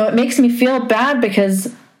 you know, it makes me feel bad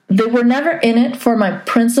because they were never in it for my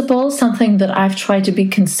principles, something that I've tried to be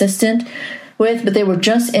consistent with, but they were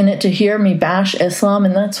just in it to hear me bash Islam,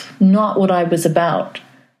 and that's not what I was about,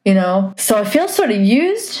 you know? So I feel sort of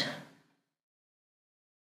used.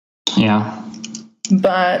 Yeah.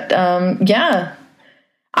 But, yeah,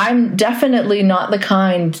 I'm definitely not the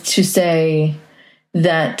kind to say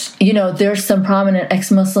that, you know, there's some prominent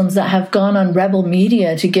ex-Muslims that have gone on rebel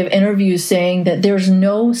media to give interviews saying that there's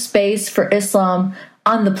no space for Islam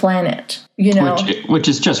on the planet, you know, which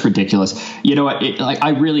is just ridiculous. You know what? Like, I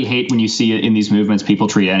really hate when you see it in these movements, people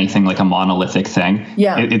treat anything like a monolithic thing.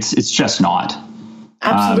 Yeah, it's just not.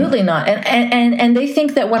 Absolutely not. And they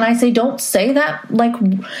think that when I say don't say that, like,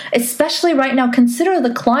 especially right now, consider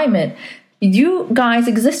the climate. You guys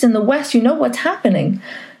exist in the West. You know what's happening.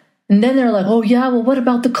 And then they're like, oh, yeah, well, what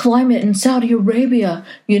about the climate in Saudi Arabia?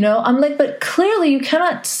 You know, I'm like, but clearly you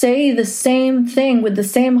cannot say the same thing with the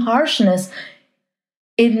same harshness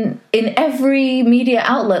in every media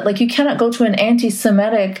outlet. Like, you cannot go to an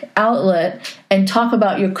anti-Semitic outlet and talk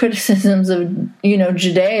about your criticisms of, you know,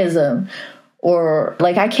 Judaism. Or,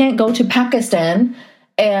 like, I can't go to Pakistan,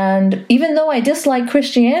 and even though I dislike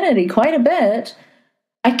Christianity quite a bit,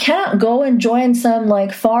 I cannot go and join some,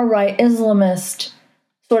 like, far-right Islamist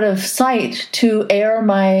sort of site to air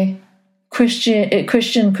my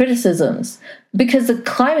Christian criticisms, because the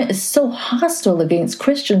climate is so hostile against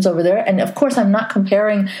Christians over there. And of course, I'm not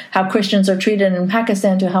comparing how Christians are treated in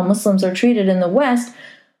Pakistan to how Muslims are treated in the West,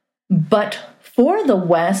 but for the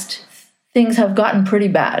West, things have gotten pretty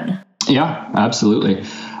bad. Yeah, absolutely.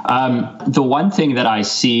 The one thing that I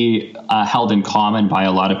see held in common by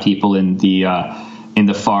a lot of people in the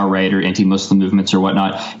far right or anti-Muslim movements or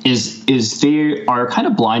whatnot is they are kind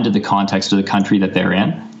of blind to the context of the country that they're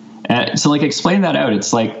in. So, like, explain that out.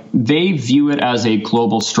 It's like they view it as a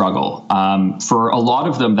global struggle. For a lot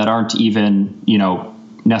of them that aren't even, you know,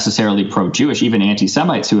 necessarily pro-Jewish, even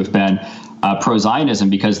anti-Semites who have been pro-Zionism,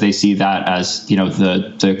 because they see that as, you know,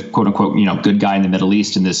 the quote unquote, you know, good guy in the Middle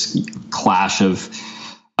East in this clash of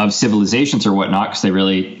civilizations or whatnot, because they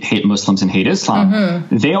really hate Muslims and hate Islam.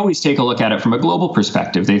 Mm-hmm. They always take a look at it from a global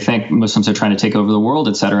perspective. They think Muslims are trying to take over the world,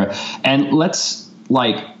 etc. And let's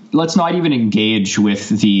not even engage with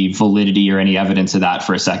the validity or any evidence of that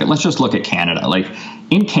for a second. Let's just look at Canada. Like,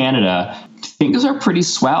 in Canada, things are pretty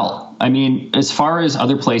swell. I mean, as far as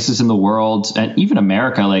other places in the world and even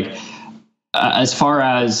America, like, as far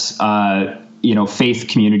as, you know, faith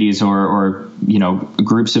communities or, you know,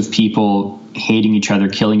 groups of people hating each other,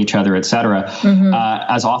 killing each other, etc. Mm-hmm.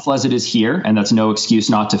 As awful as it is here, and that's no excuse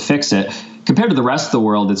not to fix it, compared to the rest of the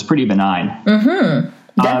world, it's pretty benign. Mm-hmm.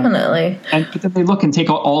 Definitely. But then they look and take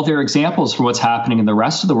all their examples for what's happening in the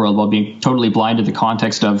rest of the world while being totally blind to the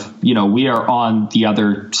context of, you know, we are on the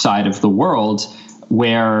other side of the world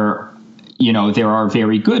where, there are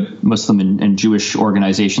very good Muslim and Jewish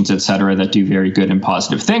organizations, et cetera, that do very good and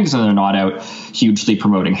positive things, and they're not out hugely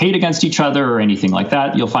promoting hate against each other or anything like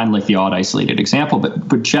that. You'll find like the odd isolated example,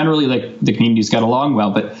 but generally, like, the communities get along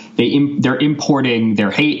well, but they're importing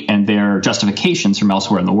their hate and their justifications from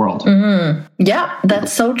elsewhere in the world. Mm-hmm. Yeah,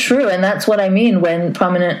 that's so true. And that's what I mean when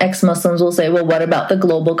prominent ex-Muslims will say, well, what about the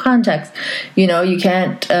global context? You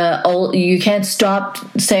can't stop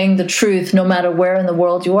saying the truth no matter where in the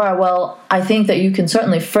world you are. Well, I think that you can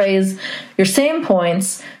certainly phrase your same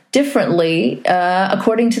points differently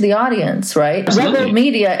according to the audience, right? Absolutely. Rebel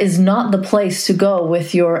media is not the place to go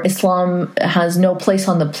with your Islam has no place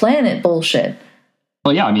on the planet bullshit.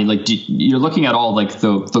 Well, yeah, I mean, like, you're looking at all like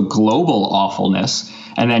the global awfulness,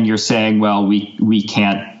 and then you're saying, well, we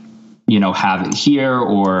can't, have it here,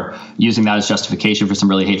 or using that as justification for some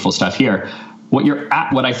really hateful stuff here.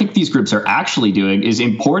 What I think these groups are actually doing is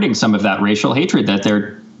importing some of that racial hatred that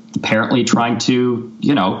they're apparently trying to,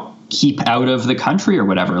 keep out of the country or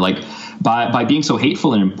whatever. Like, by being so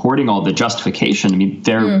hateful and importing all the justification, I mean,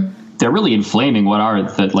 they're really inflaming what are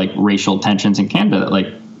the like racial tensions in Canada that like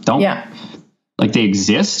don't. Yeah. Like, they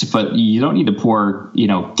exist, but you don't need to pour,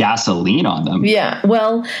 gasoline on them. Yeah,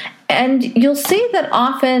 well, and you'll see that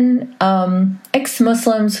often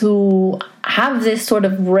ex-Muslims who have this sort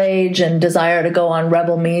of rage and desire to go on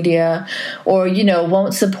rebel media, or,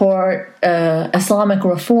 won't support Islamic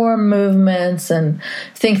reform movements and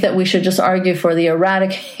think that we should just argue for the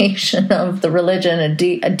eradication of the religion and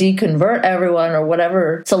deconvert everyone or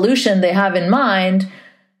whatever solution they have in mind,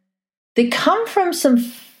 they come from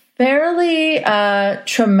some fairly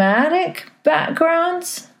traumatic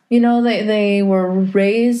backgrounds. They were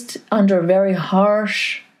raised under very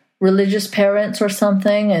harsh religious parents or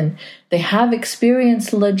something, and they have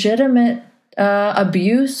experienced legitimate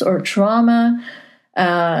abuse or trauma.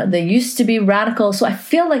 They used to be radical. So I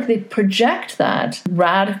feel like they project that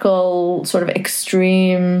radical sort of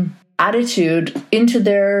extreme attitude into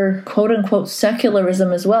their quote-unquote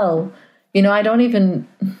secularism as well. I don't even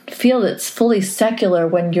feel it's fully secular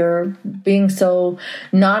when you're being so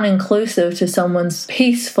non-inclusive to someone's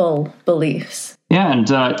peaceful beliefs. Yeah, and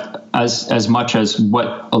as much as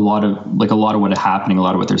what a lot of what is happening, a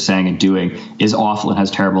lot of what they're saying and doing is awful and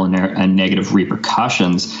has terrible and negative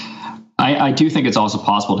repercussions, I do think it's also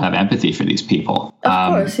possible to have empathy for these people.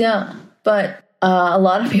 Of course, yeah, but a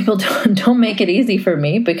lot of people don't make it easy for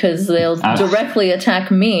me because they'll directly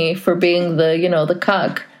attack me for being the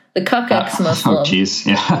cuck. The cuck ex-Muslim. Oh, jeez,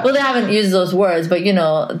 yeah. Well, they haven't used those words, but,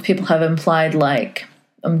 people have implied, like,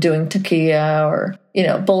 I'm doing taqiyya or,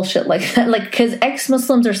 bullshit like that. Like, because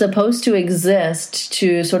ex-Muslims are supposed to exist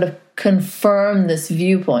to sort of confirm this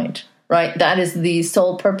viewpoint, right? That is the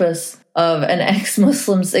sole purpose of an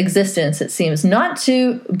ex-Muslim's existence, it seems. Not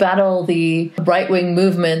to battle the right-wing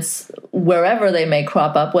movements wherever they may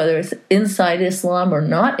crop up, whether it's inside Islam or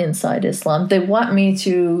not inside Islam. They want me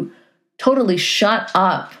to totally shut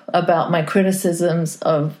up about my criticisms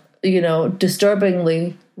of,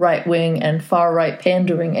 disturbingly right-wing and far-right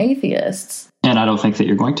pandering atheists. And I don't think that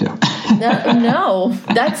you're going to. No,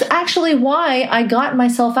 that's actually why I got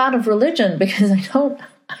myself out of religion, because I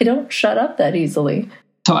don't shut up that easily.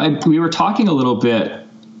 So we were talking a little bit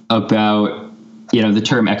about, the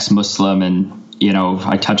term ex-Muslim, and,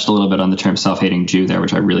 I touched a little bit on the term self-hating Jew there,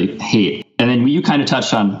 which I really hate. And then you kind of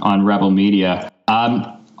touched on rebel media.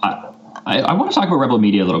 I want to talk about rebel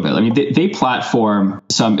media a little bit. I mean, they platform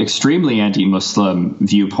some extremely anti-Muslim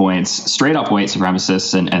viewpoints, straight up white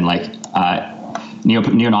supremacists and like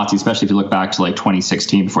neo-Nazis, especially if you look back to like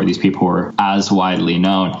 2016 before these people were as widely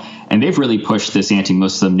known. And they've really pushed this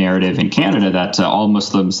anti-Muslim narrative in Canada that all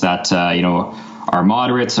Muslims that, are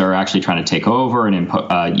moderates are actually trying to take over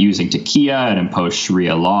and using taqiyya and impose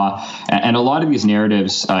Sharia law. And a lot of these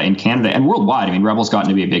narratives in Canada and worldwide, I mean, rebel's gotten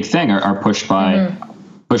to be a big thing, are pushed by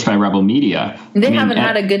rebel media. They haven't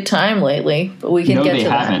had a good time lately, but we can get to that. No, they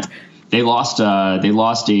haven't. They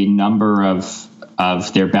lost a number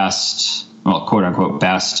of their best, well, quote unquote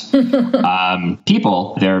best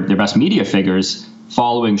people, their best media figures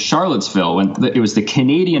following Charlottesville. When it was the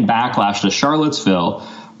Canadian backlash to Charlottesville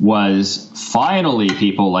was finally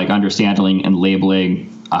people like understanding and labeling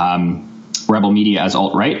rebel media as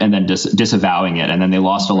alt-right and then disavowing it. And then they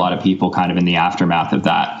lost a lot of people kind of in the aftermath of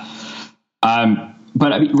that.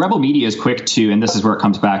 But I mean, rebel media is quick to, and this is where it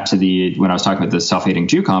comes back to when I was talking about the self-hating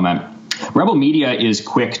Jew comment, rebel media is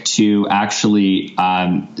quick to actually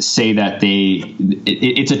say that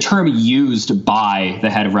it's a term used by the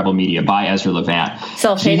head of rebel media, by Ezra Levant.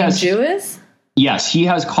 Self-hating Jew is? Yes, he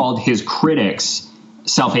has called his critics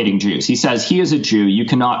self-hating Jews. He says he is a Jew. You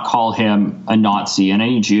cannot call him a Nazi, and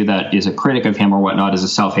any Jew that is a critic of him or whatnot is a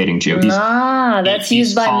self-hating Jew. That's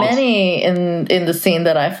used by many in the scene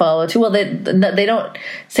that I follow too. Well, they don't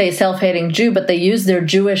say self-hating Jew, but they use their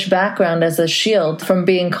Jewish background as a shield from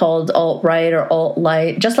being called alt-right or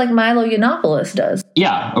alt-light, just like Milo Yiannopoulos does.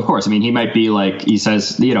 Yeah, of course. I mean, he might be like, he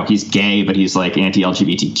says, he's gay, but he's like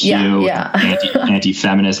anti-LGBTQ,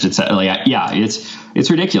 anti-feminist, etc. Like, it's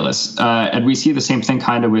ridiculous. And we see the same thing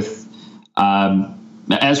kind of with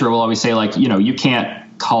Ezra will always say, like, you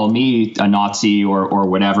can't call me a Nazi or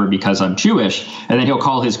whatever because I'm Jewish. And then he'll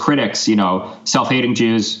call his critics, self-hating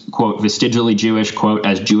Jews, quote, vestigially Jewish, quote,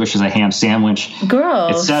 as Jewish as a ham sandwich,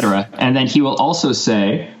 etc. And then he will also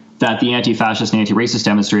say that the anti-fascist and anti-racist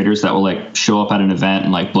demonstrators that will like show up at an event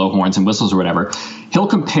and like blow horns and whistles or whatever, he'll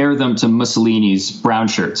compare them to Mussolini's brown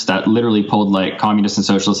shirts that literally pulled like communists and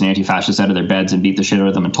socialists and anti-fascists out of their beds and beat the shit out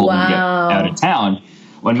of them and told them to get out of town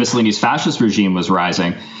when Mussolini's fascist regime was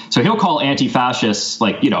rising. So he'll call anti-fascists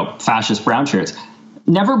like, fascist brown shirts.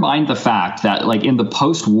 Never mind the fact that like in the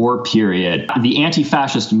post-war period, the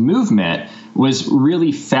anti-fascist movement was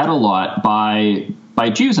really fed a lot by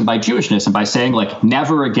Jews and by Jewishness and by saying like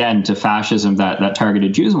never again to fascism that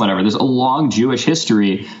targeted Jews and whatever. There's a long Jewish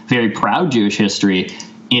history, very proud Jewish history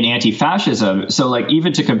in anti-fascism. So like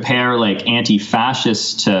even to compare like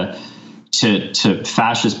anti-fascists to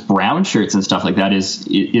fascist brown shirts and stuff like that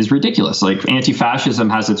is ridiculous. Like anti-fascism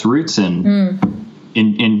has its roots in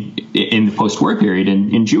the post-war period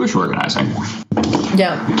in Jewish organizing.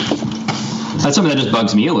 Yeah. That's something that just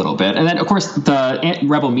bugs me a little bit. And then, of course, the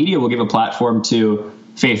Rebel Media will give a platform to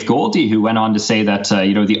Faith Goldy, who went on to say that,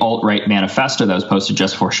 the alt-right manifesto that was posted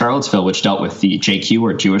just before Charlottesville, which dealt with the JQ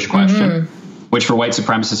or Jewish question, which for white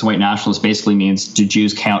supremacists and white nationalists basically means, do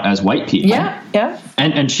Jews count as white people? Yeah.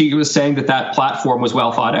 And she was saying that platform was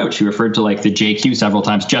well thought out. She referred to like the JQ several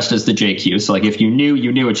times just as the JQ. So like if you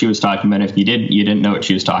knew what she was talking about. If you didn't know what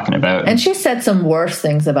she was talking about. And she said some worse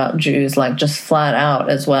things about Jews, like just flat out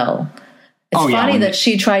as well. It's funny that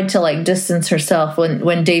she tried to like distance herself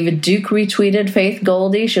when David Duke retweeted Faith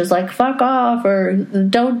Goldy. She was like, "Fuck off," or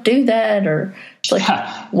 "Don't do that," or like,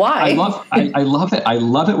 why? I love it. I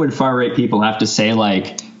love it when far right people have to say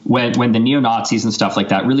like when the neo-Nazis and stuff like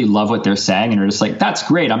that really love what they're saying and are just like, "That's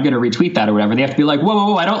great, I'm going to retweet that," or whatever. They have to be like,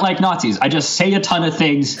 whoa, I don't like Nazis. I just say a ton of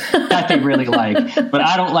things that they really like, but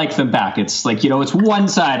I don't like them back. It's like, it's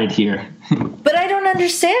one-sided here. But I don't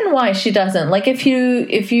understand why she doesn't. Like, if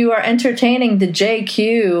you are entertaining the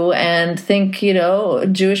JQ and think,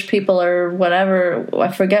 Jewish people are whatever,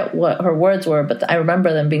 I forget what her words were, but I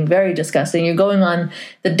remember them being very disgusting. You're going on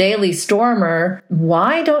the Daily Stormer.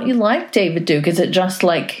 Why don't you like David Duke? Is it just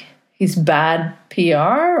like he's bad PR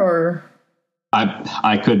or?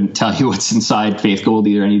 I couldn't tell you what's inside Faith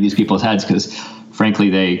Goldy or any of these people's heads because, frankly,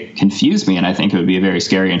 they confuse me, and I think it would be a very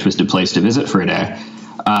scary and twisted place to visit for a day.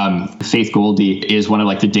 Faith Goldy is one of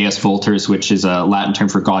like the Deus Vulturs, which is a Latin term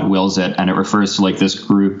for God wills it, and it refers to like this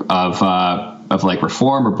group of like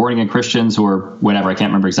Reform or born again Christians or whatever. I can't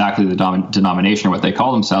remember exactly the denomination or what they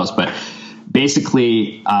call themselves, but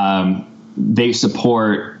basically they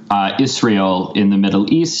support Israel in the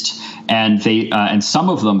Middle East, and and some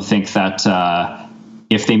of them think that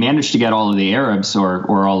if they manage to get all of the Arabs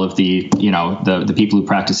or all of the the people who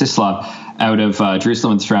practice Islam out of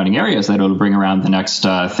Jerusalem and the surrounding areas, that it'll bring around the next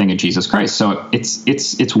thing of Jesus Christ. So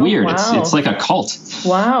it's weird. Wow. It's like a cult.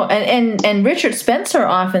 Wow. And Richard Spencer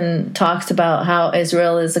often talks about how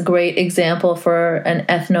Israel is a great example for an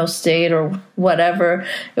ethno-state or whatever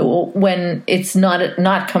when it's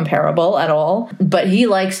not comparable at all. But he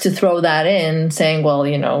likes to throw that in, saying,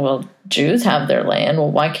 well, Jews have their land.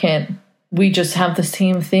 Well, why can't we just have the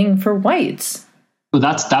same thing for whites? Well,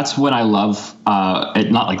 that's what I love.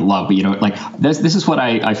 Not like love, but like this is what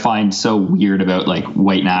I find so weird about like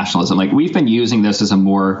white nationalism. Like we've been using this as a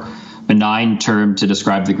more benign term to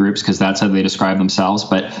describe the groups because that's how they describe themselves.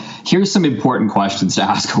 But here's some important questions to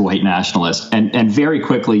ask a white nationalist, and very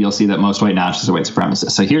quickly you'll see that most white nationalists are white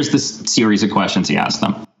supremacists. So here's this series of questions he asked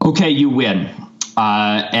them. Okay, you win.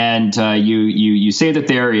 And you say that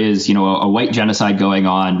there is, a white genocide going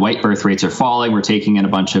on. White birth rates are falling. We're taking in a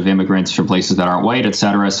bunch of immigrants from places that aren't white, et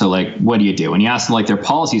cetera. So, like, what do you do? And you ask them, like, their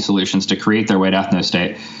policy solutions to create their white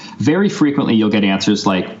ethno-state. Very frequently, you'll get answers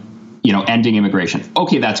like, ending immigration.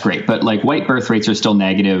 Okay, that's great. But, like, white birth rates are still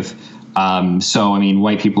negative. So, I mean,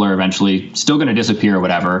 white people are eventually still going to disappear or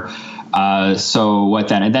whatever. So what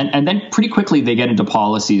then? And then pretty quickly they get into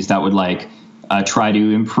policies that would, like, try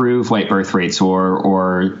to improve white birth rates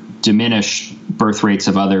or diminish birth rates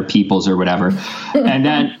of other peoples or whatever. And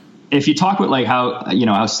then if you talk about like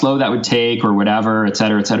how slow that would take or whatever, et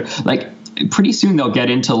cetera, like pretty soon they'll get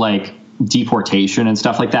into like deportation and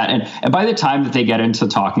stuff like that. And by the time that they get into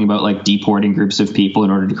talking about like deporting groups of people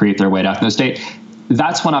in order to create their white ethno state,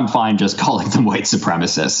 that's when I'm fine just calling them white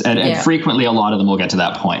supremacists. And frequently a lot of them will get to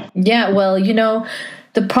that point. Yeah, well,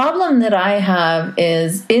 the problem that I have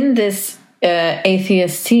is in this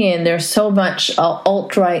atheist scene, there's so much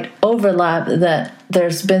alt-right overlap that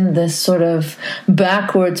there's been this sort of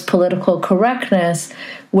backwards political correctness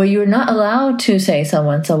where you're not allowed to say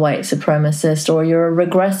someone's a white supremacist, or you're a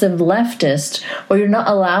regressive leftist, or you're not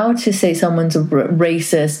allowed to say someone's a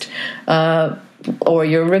racist, or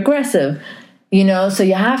you're regressive. So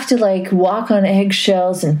you have to like walk on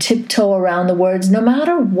eggshells and tiptoe around the words, no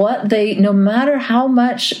matter how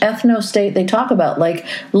much ethno state they talk about. Like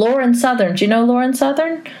Lauren Southern. Do you know Lauren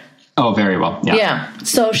Southern? Oh, very well. Yeah. Yeah.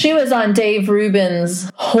 So she was on Dave Rubin's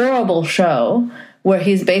horrible show where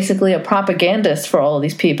he's basically a propagandist for all of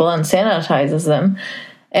these people and sanitizes them.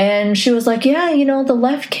 And she was like, yeah, the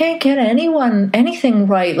left can't get anything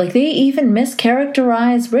right. Like, they even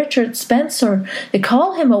mischaracterize Richard Spencer. They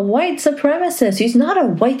call him a white supremacist. He's not a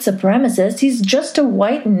white supremacist. He's just a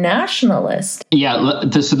white nationalist. Yeah,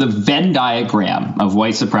 so the Venn diagram of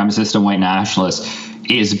white supremacist and white nationalist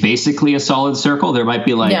is basically a solid circle. There might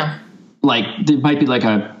be a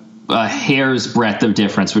hair's breadth of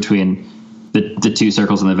difference between the two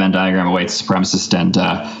circles in the Venn diagram of white supremacist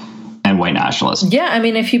and white nationalist. Yeah, I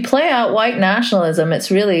mean, if you play out white nationalism,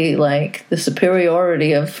 it's really like the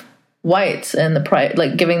superiority of whites and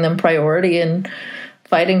giving them priority and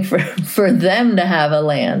fighting for them to have a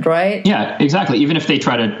land, right? Yeah, exactly. Even if they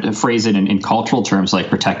try to phrase it in cultural terms, like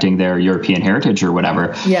protecting their European heritage or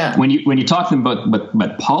whatever. Yeah. When you talk to them about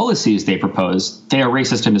what policies they propose, they are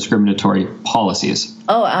racist and discriminatory policies.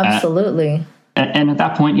 Oh, absolutely. And at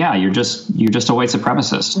that point, yeah, you're just a white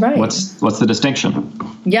supremacist. Right. What's the distinction?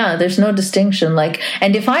 Yeah, there's no distinction.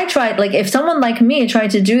 And if someone like me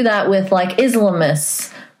tried to do that with like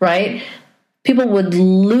Islamists, right? People would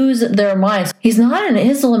lose their minds. He's not an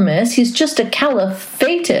Islamist. He's just a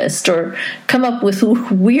caliphatist, or come up with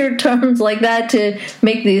weird terms like that to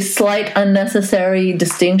make these slight unnecessary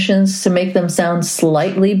distinctions to make them sound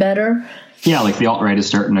slightly better. Yeah, like the alt-right is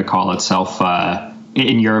starting to call itself...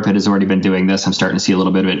 in Europe, it has already been doing this. I'm starting to see a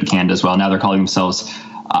little bit of it in Canada as well. Now they're calling themselves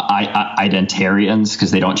identitarians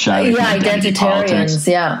because they don't shy away from identity politics.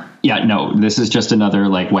 Yeah. Yeah, no, this is just another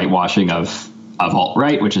like whitewashing of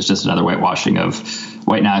alt-right, which is just another whitewashing of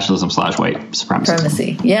white nationalism / white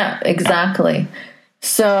supremacy. Yeah, exactly.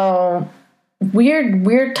 So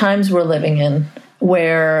weird times we're living in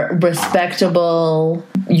where respectable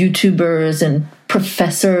YouTubers and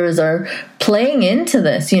professors are playing into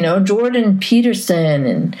this, Jordan Peterson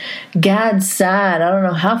and Gad Saad. I don't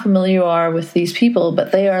know how familiar you are with these people,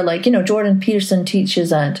 but they are like, Jordan Peterson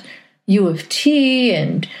teaches at U of T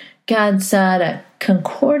and Gad Saad at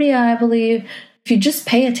Concordia, I believe. If you just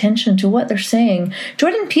pay attention to what they're saying,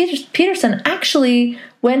 Jordan Peterson actually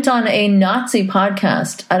went on a Nazi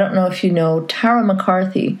podcast. I don't know if you know Tara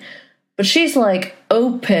McCarthy, but she's like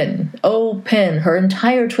open. Her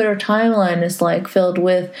entire Twitter timeline is like filled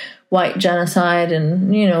with white genocide and,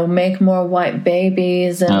 make more white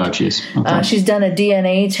babies. And, oh, jeez. Okay. She's done a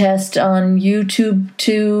DNA test on YouTube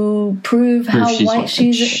to prove how white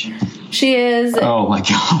she is. Oh, my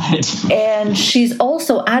God. And she's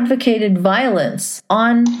also advocated violence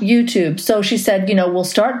on YouTube. So she said, we'll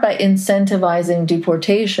start by incentivizing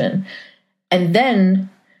deportation. And then...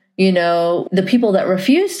 the people that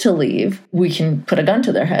refuse to leave, we can put a gun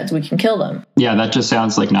to their heads. We can kill them. Yeah, that just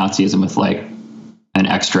sounds like Nazism with like an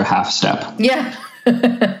extra half step. Yeah.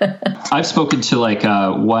 I've spoken to like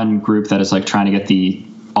one group that is like trying to get the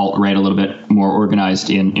alt-right a little bit more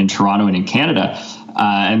organized in Toronto and in Canada.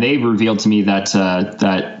 And they revealed to me that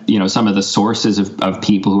some of the sources of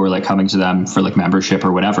people who are like coming to them for like membership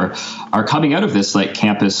or whatever are coming out of this like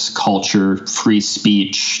campus culture, free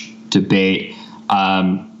speech debate.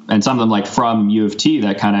 And some of them like from U of T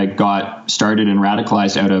that kind of got started and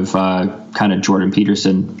radicalized out of kind of Jordan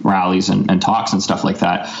Peterson rallies and talks and stuff like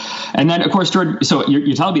that. And then, of course, Jordan, so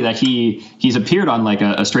you're telling me that he's appeared on like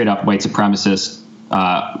a straight up white supremacist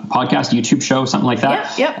podcast, YouTube show, something like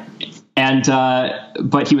that. Yeah. And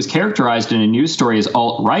but he was characterized in a news story as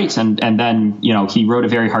alt-right, and then he wrote a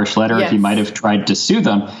very harsh letter. Yes. He might have tried to sue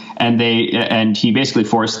them, and he basically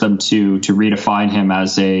forced them to redefine him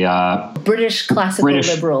as a British classical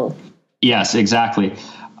liberal. Yes, exactly.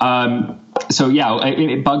 So yeah,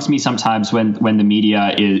 it bugs me sometimes when the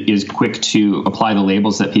media is quick to apply the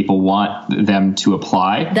labels that people want them to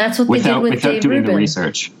apply. That's what they did with without Dave doing Rubin. the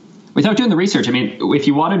research. Without doing the research, I mean, if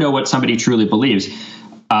you want to know what somebody truly believes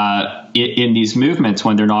in these movements,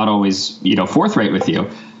 when they're not always forthright with you,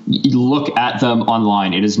 You look at them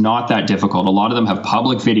online. It is not that difficult. A lot of them have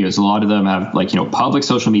public videos. A lot of them have public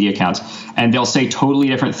social media accounts, and they'll say totally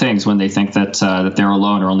different things when they think that that they're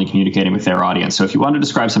alone or only communicating with their audience. So if you want to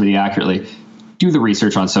describe somebody accurately, do the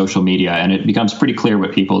research on social media, and it becomes pretty clear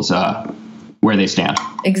what people's where they stand.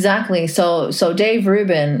 Exactly. So Dave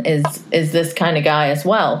Rubin is this kind of guy as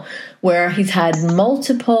well, where he's had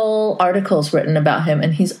multiple articles written about him,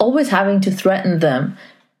 and he's always having to threaten them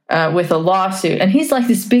with a lawsuit. And he's like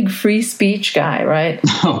this big free speech guy, right?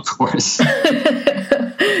 Oh, of course.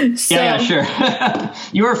 Yeah, sure.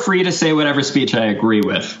 You are free to say whatever speech I agree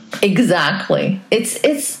with. Exactly.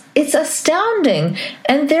 It's astounding.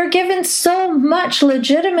 And they're given so much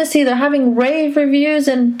legitimacy. They're having rave reviews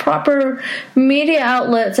and proper media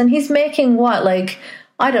outlets. And he's making what? Like,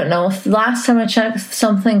 I don't know. Last time I checked,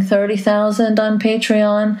 something 30,000 on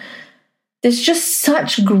Patreon. There's just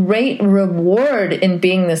such great reward in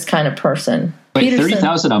being this kind of person. Wait,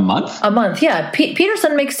 30,000 a month? A month, yeah.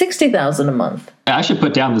 Peterson makes 60,000 a month. I should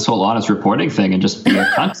put down this whole honest reporting thing and just be a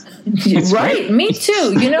cunt. Right, great. Me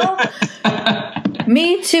too.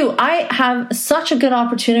 Me too. I have such a good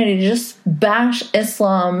opportunity to just bash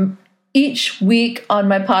Islam each week on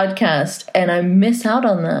my podcast, and I miss out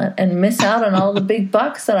on that and miss out on all the big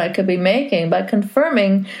bucks that I could be making by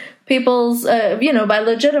confirming people's, by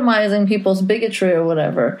legitimizing people's bigotry or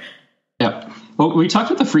whatever. Yeah. Well, we talked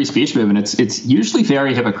about the free speech movement. It's usually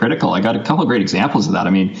very hypocritical. I got a couple of great examples of that. I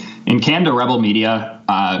mean, in Canada, Rebel Media,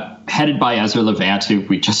 headed by Ezra Levant, who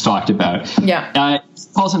we just talked about,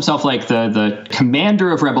 calls himself like the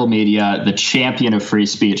commander of Rebel Media, the champion of free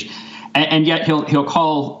speech, and yet he'll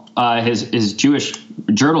call his Jewish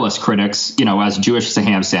journalist critics, as Jewish as a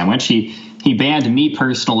ham sandwich. He banned me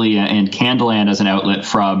personally and Candleland as an outlet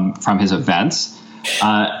from his events,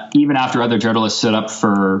 even after other journalists stood up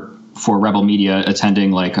for Rebel Media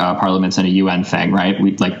attending parliaments and a UN thing, right?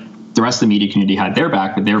 The rest of the media community had their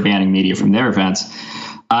back, but they're banning media from their events.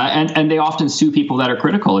 And they often sue people that are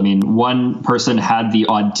critical. I mean, one person had the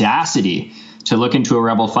audacity to look into a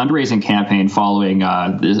Rebel fundraising campaign following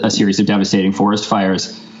a series of devastating forest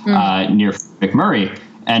fires near McMurray,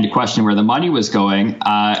 and to question where the money was going,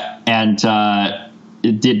 and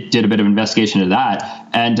did a bit of investigation of that.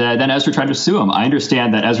 And then Ezra tried to sue him. I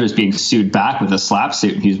understand that Ezra is being sued back with a slap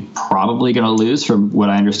suit. He's probably going to lose, from what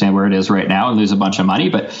I understand, where it is right now, and lose a bunch of money.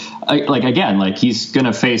 But he's going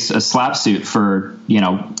to face a slap suit for,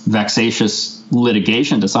 vexatious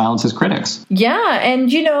litigation to silence his critics. Yeah. And,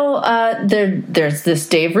 there's this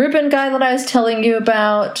Dave Rubin guy that I was telling you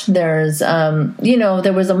about. There's,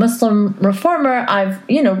 there was a Muslim reformer I've,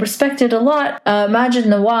 respected a lot, Maajid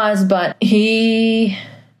Nawaz, but he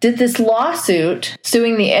did this lawsuit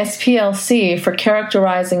suing the SPLC for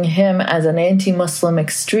characterizing him as an anti-Muslim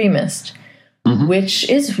extremist, which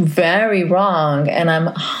is very wrong. And I'm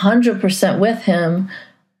 100% with him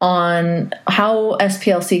on how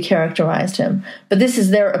SPLC characterized him. But this is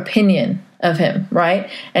their opinion of him, right?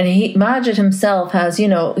 And Maajid himself has,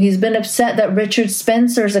 he's been upset that Richard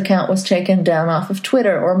Spencer's account was taken down off of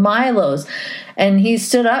Twitter, or Milo's. And he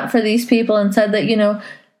stood up for these people and said that,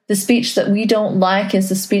 the speech that we don't like is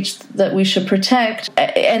the speech that we should protect.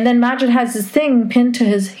 And then Maajid has this thing pinned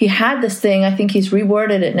to he had this thing, I think he's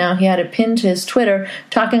reworded it now, he had it pinned to his Twitter,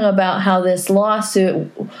 talking about how this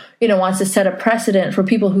lawsuit, wants to set a precedent for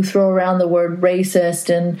people who throw around the word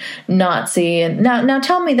racist and Nazi. And now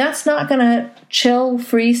tell me, that's not going to chill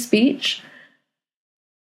free speech?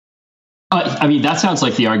 That sounds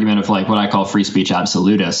like the argument of what I call free speech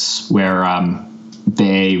absolutists, where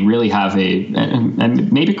they really have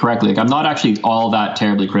and maybe correctly, I'm not actually all that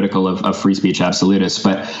terribly critical of free speech absolutists,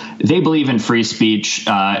 but they believe in free speech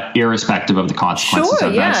irrespective of the consequences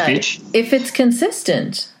of that speech. If it's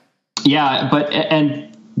consistent. Yeah,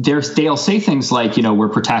 and they'll say things like, we're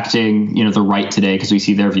protecting, the right today because we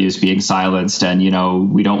see their views being silenced, and,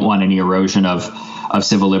 we don't want any erosion of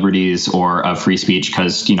civil liberties or of free speech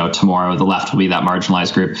because, tomorrow the left will be that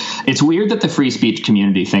marginalized group. It's weird that the free speech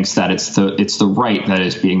community thinks that it's the right that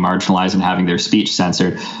is being marginalized and having their speech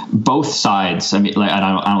censored. Both sides, I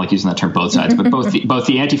don't like using that term, both sides, but both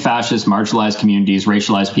the anti-fascist, marginalized communities,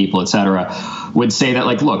 racialized people, etc., would say that,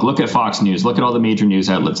 look at Fox News, look at all the major news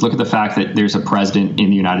outlets, look at the fact that there's a president in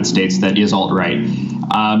the United States that is alt-right.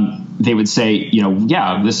 They would say,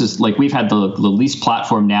 this is we've had the least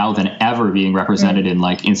platform now than ever being represented in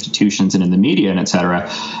institutions and in the media and et cetera.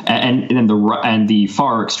 And the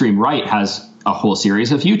far extreme right has a whole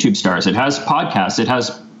series of YouTube stars. It has podcasts. It has,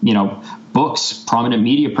 books, prominent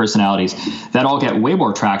media personalities that all get way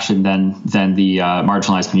more traction than the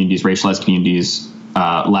marginalized communities, racialized communities,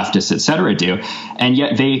 leftists, etc., do. And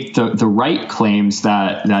yet the right claims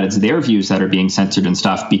that it's their views that are being censored and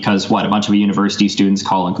stuff because a bunch of university students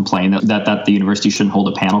call and complain that the university shouldn't hold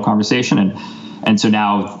a panel conversation. And so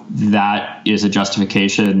now that is a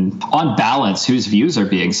justification on balance whose views are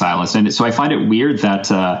being silenced. And so I find it weird that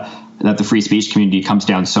the free speech community comes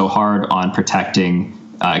down so hard on protecting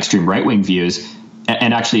extreme right-wing views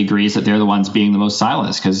and actually agrees that they're the ones being the most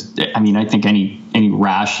silenced. Because, I mean, I think any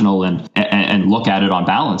rational and look at it on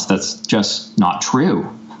balance, that's just not true.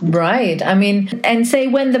 Right. I mean, and say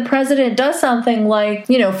when the president does something like,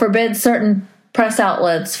 forbids certain press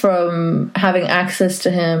outlets from having access to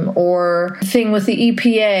him, or thing with the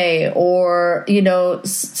EPA, or,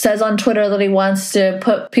 says on Twitter that he wants to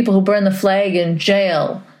put people who burn the flag in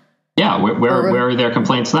jail. Yeah, where are their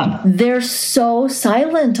complaints then? They're so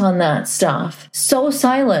silent on that stuff. So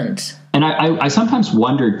silent. And I sometimes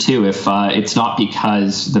wonder, too, if it's not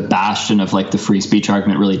because the bastion of the free speech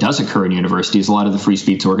argument really does occur in universities. A lot of the free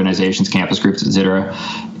speech organizations, campus groups, et cetera,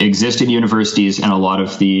 exist in universities, and a lot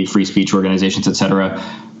of the free speech organizations, et cetera,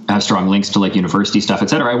 have strong links to university stuff, et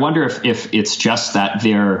cetera. I wonder if it's just that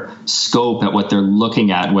their scope at what they're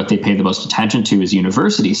looking at, what they pay the most attention to is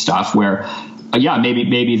university stuff, where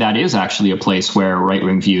maybe that is actually a place where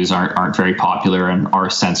right-wing views aren't very popular and are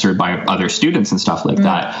censored by other students and stuff like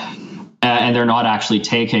that. And they're not actually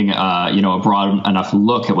taking, a broad enough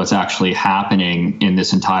look at what's actually happening in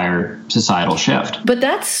this entire societal shift. But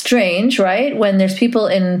that's strange, right? When there's people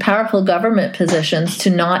in powerful government positions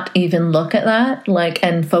to not even look at that,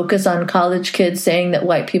 and focus on college kids saying that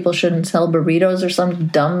white people shouldn't sell burritos or some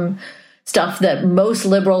dumb stuff that most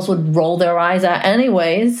liberals would roll their eyes at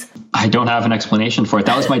anyways. I don't have an explanation for it.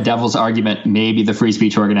 That was my devil's argument. Maybe the free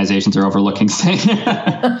speech organizations are overlooking things.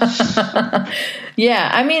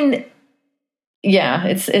 Yeah, I mean... Yeah,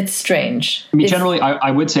 it's strange. I mean, generally, I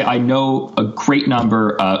would say I know a great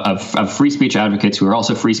number of free speech advocates who are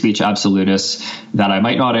also free speech absolutists that I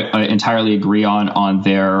might not entirely agree on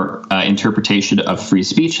their interpretation of free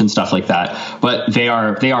speech and stuff like that. But they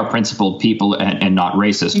are principled people and not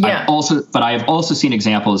racist. Yeah. I have also seen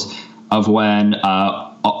examples of when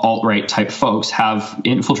alt-right type folks have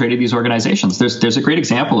infiltrated these organizations. There's a great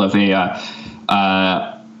example of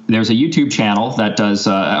there's a YouTube channel that does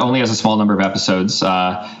only has a small number of episodes,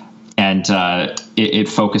 and it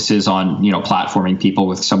focuses on platforming people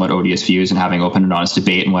with somewhat odious views and having open and honest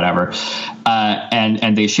debate and whatever.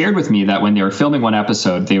 And they shared with me that when they were filming one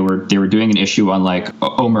episode, they were doing an issue on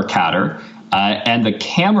Omar Khadr. And the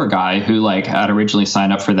camera guy who had originally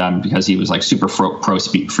signed up for them because he was super pro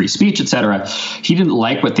free speech, etc. He didn't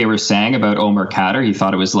like what they were saying about Omar Khadr. He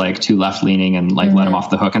thought it was too left leaning and let him off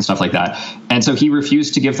the hook and stuff like that. And so he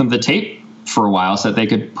refused to give them the tape for a while so that they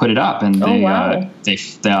could put it up. And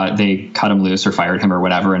they cut him loose or fired him or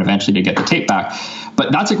whatever, and eventually did get the tape back.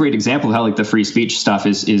 But that's a great example of how the free speech stuff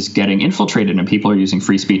is getting infiltrated, and people are using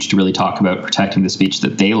free speech to really talk about protecting the speech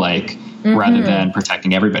that they like, rather than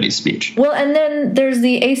protecting everybody's speech. Well, and then there's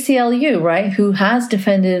the ACLU, right, who has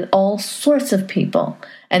defended all sorts of people.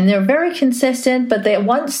 And they're very consistent, but they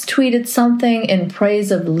once tweeted something in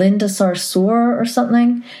praise of Linda Sarsour or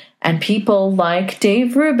something, and people like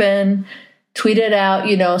Dave Rubin tweeted out,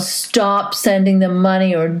 stop sending them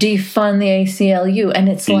money or defund the ACLU. And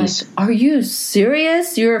it's are you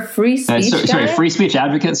serious? You're a free speech guy? Sorry, free speech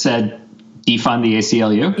advocate said defund the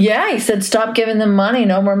ACLU? Yeah, he said stop giving them money,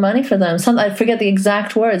 no more money for them. I forget the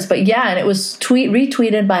exact words, but yeah, and it was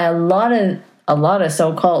retweeted by a lot of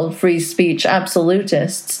so-called free speech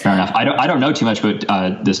absolutists. Fair enough. I don't know too much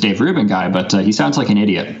about this Dave Rubin guy, but he sounds like an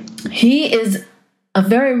idiot. He is a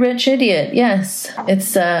very rich idiot. Yes,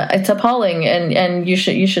 it's appalling, and you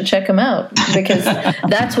should check him out, because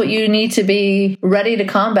that's what you need to be ready to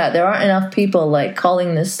combat. There aren't enough people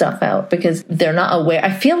calling this stuff out because they're not aware. I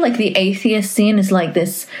feel like the atheist scene is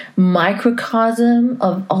this microcosm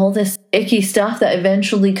of all this icky stuff that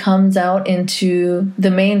eventually comes out into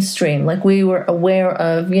the mainstream. We were aware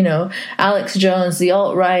of, Alex Jones, the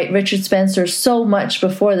alt-right, Richard Spencer, so much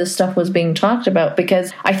before this stuff was being talked about,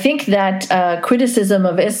 because I think that criticism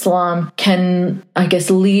of Islam can, I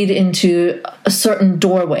guess, lead into certain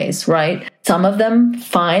doorways, right? Some of them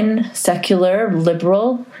fine, secular,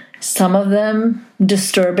 liberal, some of them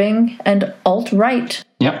disturbing and alt-right.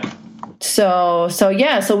 Yep. So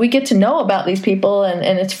we get to know about these people,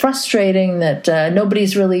 and it's frustrating that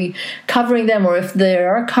nobody's really covering them, or if they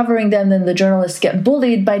are covering them, then the journalists get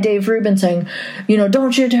bullied by Dave Rubin saying,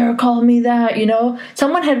 don't you dare call me that,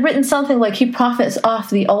 Someone had written something like he profits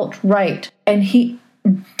off the alt-right, and he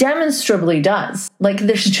demonstrably does.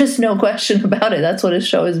 There's just no question about it. That's what his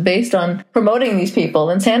show is based on, promoting these people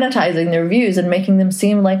and sanitizing their views and making them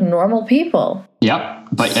seem like normal people. Yep.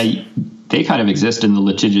 But they kind of exist in the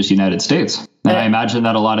litigious United States. And I imagine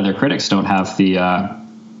that a lot of their critics don't have the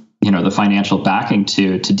financial backing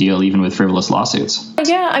to deal even with frivolous lawsuits.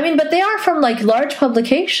 Yeah, I mean, but they are from like large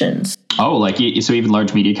publications. Oh, so even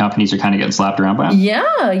large media companies are kind of getting slapped around by them?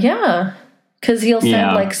 Yeah. Because he'll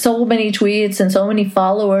send like so many tweets and so many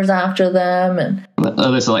followers after them. And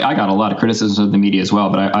listen, I got a lot of criticism of the media as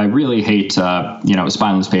well, but I really hate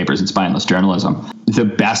spineless papers and spineless journalism. The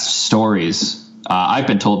best stories, I've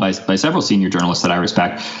been told by several senior journalists that I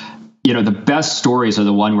respect, the best stories are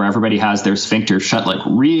the one where everybody has their sphincter shut like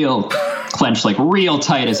real clenched, like real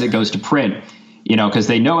tight as it goes to print, because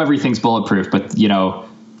they know everything's bulletproof, but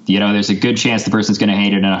there's a good chance the person's going to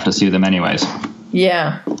hate it enough to sue them anyways.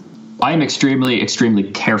 Yeah. I am extremely,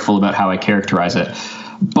 extremely careful about how I characterize it.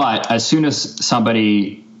 But as soon as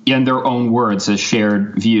somebody, in their own words, has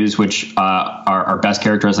shared views which are best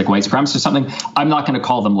characterized like white supremacy or something, I'm not going to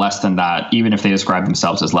call them less than that, even if they describe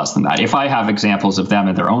themselves as less than that. If I have examples of them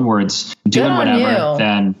in their own words doing whatever,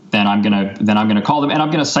 then I'm gonna call them, and I'm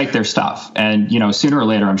gonna cite their stuff. And sooner or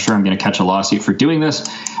later, I'm sure I'm going to catch a lawsuit for doing this.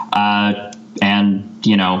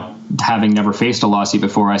 Having never faced a lawsuit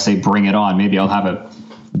before, I say bring it on. Maybe I'll have a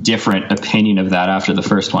different opinion of that after the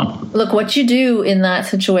first one. Look, what you do in that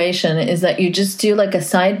situation is that you just do like a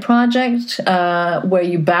side project where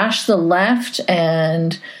you bash the left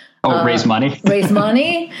and raise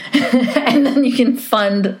money, and then you can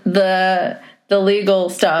fund the legal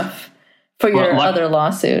stuff for your other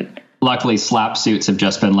lawsuit. Luckily, slap suits have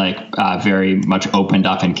just been very much opened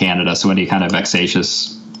up in Canada, so any kind of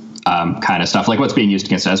vexatious kind of stuff, like what's being used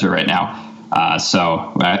against Ezra right now.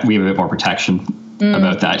 So we have a bit more protection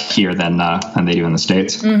about that here than they do in the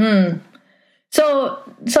States. Mm-hmm. So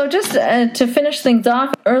just to finish things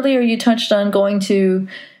off, earlier you touched on going to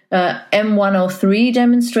M103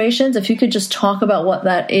 demonstrations. If you could just talk about what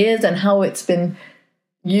that is and how it's been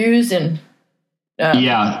used. And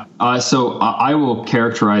so I will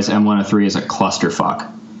characterize M103 as a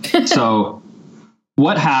clusterfuck. So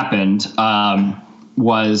what happened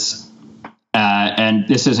was, and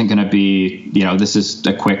this isn't going to be, this is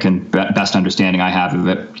a quick and best understanding I have of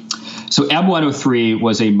it. So M103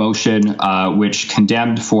 was a motion which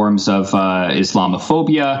condemned forms of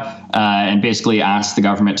Islamophobia and basically asked the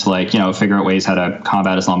government to figure out ways how to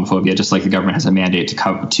combat Islamophobia, just like the government has a mandate to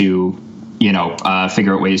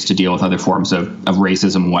figure out ways to deal with other forms of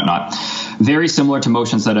racism and whatnot. Very similar to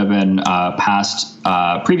motions that have been passed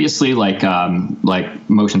previously, like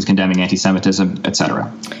motions condemning anti-Semitism,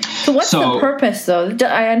 etc. So what's the purpose, though?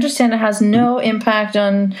 I understand it has no impact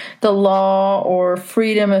on the law or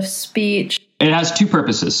freedom of speech. It has two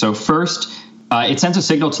purposes. So first, it sends a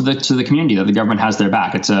signal to the community that the government has their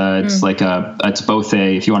back. It's both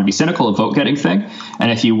if you want to be cynical, a vote getting thing,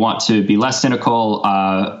 and if you want to be less cynical,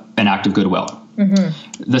 an act of goodwill.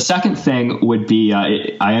 Mm-hmm. The second thing would be,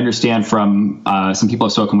 I understand from some people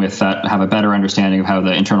I've spoken with that have a better understanding of how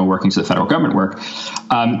the internal workings of the federal government work.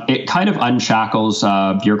 It kind of unshackles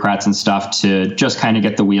bureaucrats and stuff to just kind of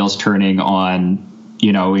get the wheels turning on,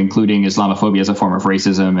 including Islamophobia as a form of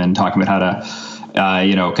racism and talking about how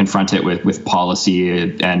to confront it with policy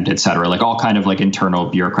and et cetera, like all kind of like internal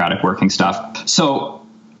bureaucratic working stuff. So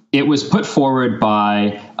it was put forward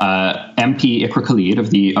by MP Iqra Khalid of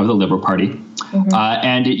the Liberal Party, mm-hmm.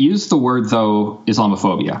 And it used the word, though,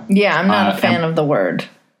 Islamophobia. Yeah, I'm not a fan of the word.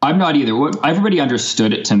 I'm not either. What everybody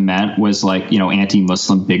understood it to meant was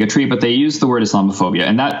anti-Muslim bigotry, but they used the word Islamophobia,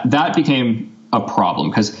 and that became a problem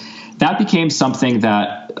because that became something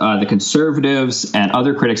that the conservatives and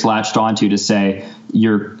other critics latched onto to say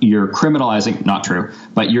you're criminalizing, not true,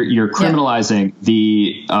 but you're criminalizing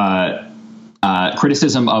the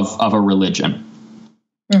criticism of a religion.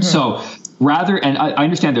 Mm-hmm. So and I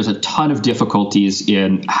understand there's a ton of difficulties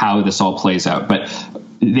in how this all plays out, but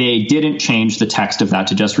they didn't change the text of that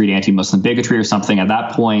to just read anti-Muslim bigotry or something. At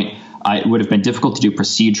that point, it would have been difficult to do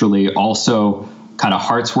procedurally. Also, kind of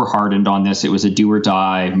hearts were hardened on this. It was a do or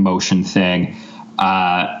die motion thing.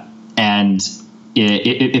 And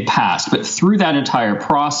it passed. But through that entire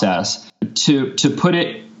process, to put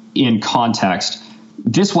it in context,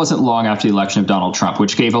 this wasn't long after the election of Donald Trump,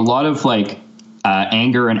 which gave a lot of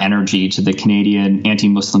anger and energy to the Canadian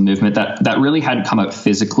anti-Muslim movement that really hadn't come out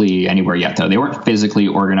physically anywhere yet, though. They weren't physically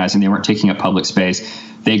organizing. They weren't taking up public space.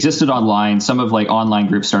 They existed online. Some of online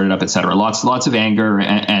groups started up, et cetera. Lots of anger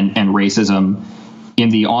and racism in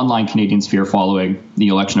the online Canadian sphere following the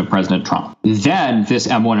election of President Trump. Then this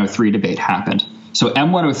M103 debate happened. So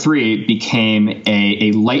M103 became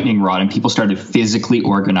a lightning rod, and people started physically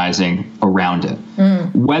organizing around it.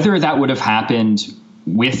 Mm. Whether that would have happened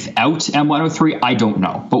without M103, I don't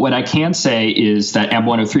know. But what I can say is that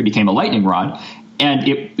M103 became a lightning rod. And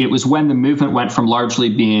it was when the movement went from largely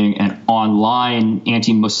being an online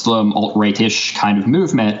anti-Muslim alt-right-ish kind of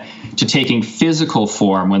movement to taking physical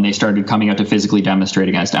form when they started coming out to physically demonstrate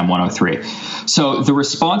against M103. So the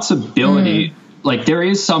responsibility, like there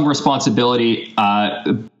is some responsibility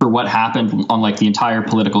for what happened on like the entire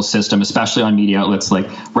political system, especially on media outlets like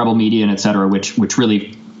Rebel Media and et cetera, which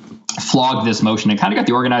really flogged this motion and kind of got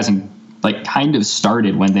the organizing like kind of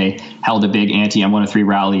started when they held a big anti-M103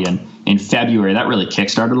 rally in February. That really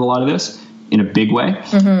kickstarted a lot of this in a big way.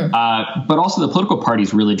 But also the political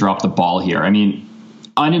parties really dropped the ball here. I mean,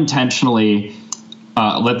 unintentionally,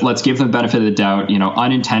 let's give them the benefit of the doubt,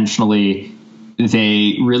 unintentionally,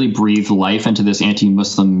 they really breathed life into this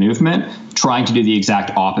anti-Muslim movement, trying to do the exact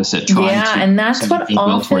opposite. And that's what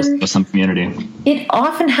often towards the Muslim community. It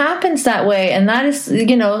often happens that way, and that is,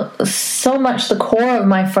 so much the core of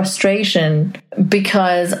my frustration,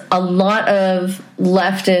 because a lot of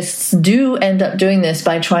leftists do end up doing this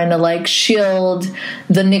by trying to like shield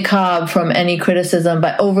the niqab from any criticism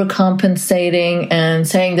by overcompensating and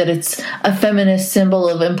saying that it's a feminist symbol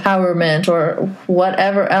of empowerment or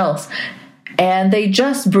whatever else. And they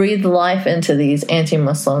just breathe life into these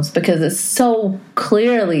anti-Muslims because it's so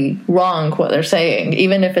clearly wrong what they're saying,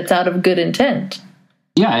 even if it's out of good intent.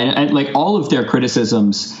 Yeah, and like all of their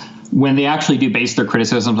criticisms, when they actually do base their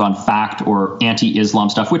criticisms on fact or anti-Islam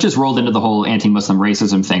stuff, which is rolled into the whole anti-Muslim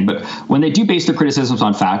racism thing, but when they do base their criticisms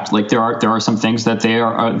on fact, like there are some things that they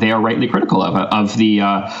are rightly critical of the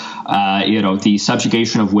the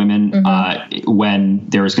subjugation of women when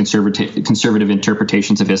there is conservative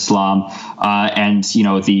interpretations of Islam, and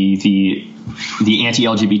the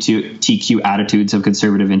anti-LGBTQ attitudes of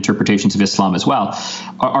conservative interpretations of Islam as well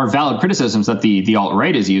are valid criticisms that the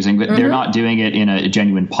alt-right is using, but they're not doing it in a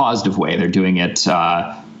genuine positive way. They're doing it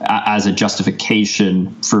as a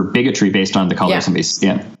justification for bigotry based on the color of somebody's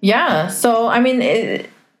skin. Yeah. So, I mean,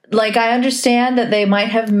 I understand that they might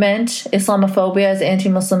have meant Islamophobia as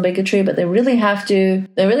anti-Muslim bigotry, but they really have to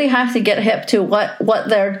get hip to what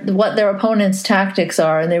their opponents' tactics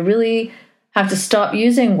are, and they really have to stop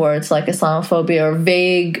using words like Islamophobia or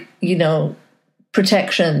vague,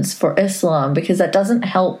 protections for Islam, because that doesn't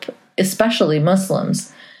help, especially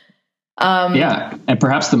Muslims. And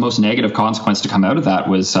perhaps the most negative consequence to come out of that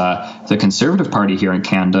was the Conservative Party here in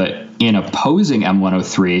Canada, in opposing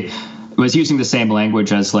M103, was using the same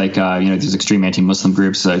language as these extreme anti-Muslim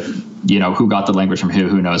groups. Who got the language from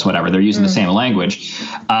who knows, whatever. They're using the same language,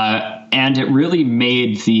 and it really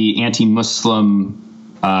made the anti-Muslim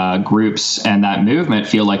groups and that movement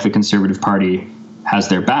feel like the Conservative Party has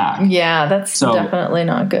their back. Yeah, that's definitely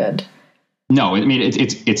not good. No, I mean,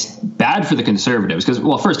 it's bad for the Conservatives because,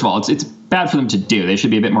 well, first of all, it's bad for them to do. They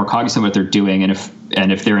should be a bit more cognizant of what they're doing,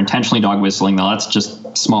 and if they're intentionally dog whistling, now that's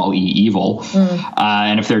just small e evil.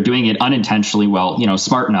 And if they're doing it unintentionally, well,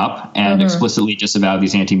 smarten up and explicitly disavow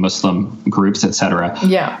these anti-Muslim groups, etc.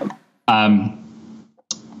 Yeah.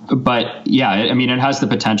 But yeah, I mean, it has the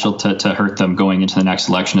potential to hurt them going into the next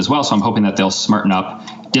election as well. So I'm hoping that they'll smarten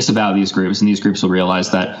up, disavow these groups, and these groups will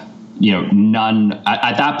realize that, none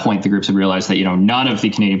at that point, the groups would realize that, none of the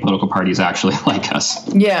Canadian political parties actually like us.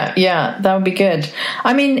 Yeah, that would be good.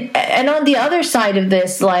 I mean, and on the other side of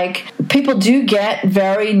this, people do get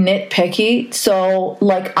very nitpicky. So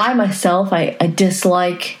I myself, I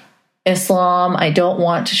dislike Islam. I don't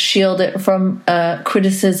want to shield it from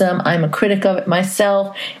criticism. I'm a critic of it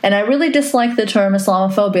myself, and I really dislike the term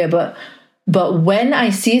Islamophobia. But when I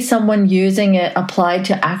see someone using it applied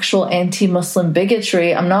to actual anti-Muslim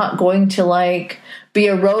bigotry, I'm not going to be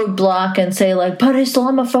a roadblock and say but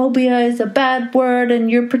Islamophobia is a bad word and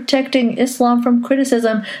you're protecting Islam from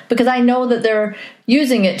criticism, because I know that they're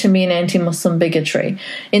using it to mean anti-Muslim bigotry.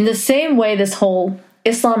 In the same way, this whole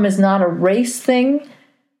Islam is not a race thing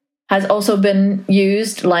has also been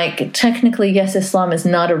used. Technically, yes, Islam is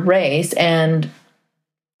not a race, and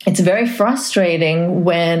it's very frustrating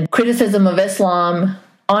when criticism of Islam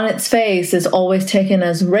on its face is always taken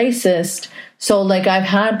as racist. So, I've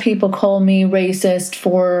had people call me racist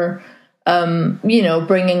for,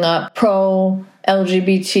 bringing up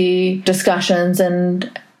pro-LGBT discussions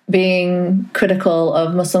and being critical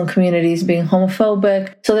of Muslim communities being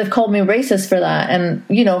homophobic. So they've called me racist for that. And,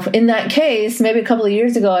 in that case, maybe a couple of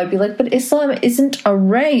years ago, I'd be like, but Islam isn't a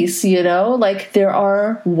race, there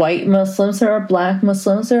are white Muslims, there are black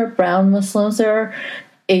Muslims, there are brown Muslims, there are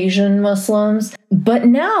Asian Muslims. But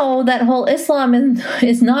now that whole Islam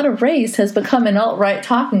is not a race has become an alt-right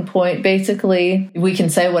talking point. Basically, we can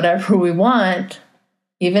say whatever we want.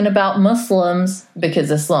 even about Muslims,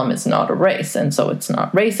 because Islam is not a race, and so it's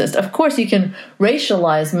not racist. Of course, you can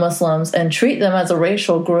racialize Muslims and treat them as a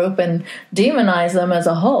racial group and demonize them as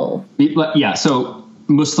a whole. Yeah, so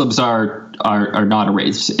Muslims are not a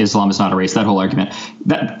race. Islam is not a race. That whole argument.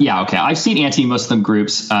 Okay. I've seen anti-Muslim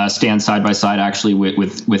groups stand side by side actually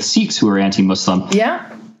with Sikhs who are anti-Muslim.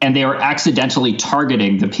 Yeah. And they were accidentally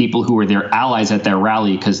targeting the people who were their allies at their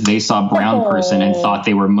rally because they saw a brown person and thought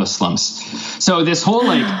they were Muslims. So this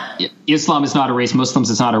whole Islam is not a race, Muslims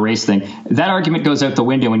is not a race thing, that argument goes out the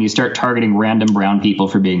window when you start targeting random brown people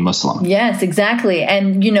for being Muslim. Yes, exactly.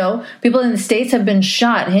 And, people in the States have been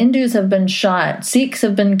shot. Hindus have been shot. Sikhs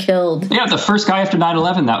have been killed. Yeah, the first guy after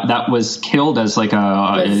 9/11 that was killed as like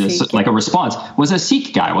a response was a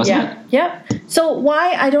Sikh guy, wasn't it? Yeah. So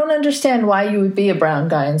I don't understand why you would be a brown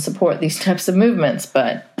guy and support these types of movements,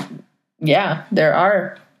 but yeah, there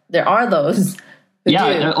are those.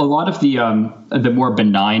 Yeah, a lot of the more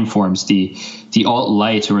benign forms, the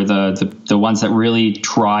alt-right or the ones that really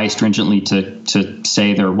try stringently to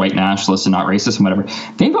say they're white nationalists and not racist and whatever,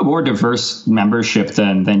 they have a more diverse membership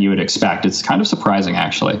than you would expect. It's kind of surprising,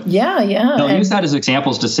 actually. Yeah. They'll use that as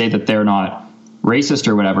examples to say that they're not racist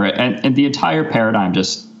or whatever, and the entire paradigm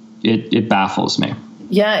just it baffles me.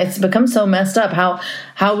 Yeah, it's become so messed up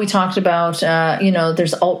how we talked about,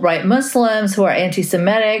 there's alt-right Muslims who are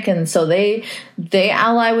anti-Semitic, and so they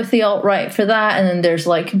ally with the alt-right for that. And then there's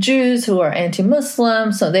like Jews who are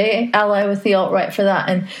anti-Muslim, so they ally with the alt-right for that.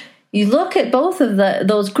 And you look at both of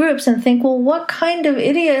those groups and think, well, what kind of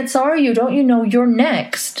idiots are you? Don't you know you're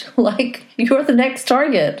next? Like, you're the next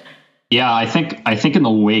target. Yeah, I think in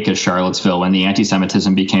the wake of Charlottesville, when the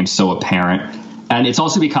anti-Semitism became so apparent, and it's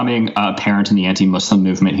also becoming apparent in the anti-Muslim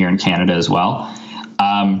movement here in Canada as well.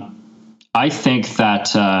 I think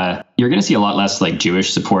that you're going to see a lot less like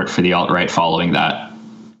Jewish support for the alt-right following that.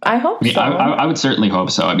 I hope so. I would certainly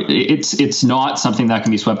hope so. I mean, it's not something that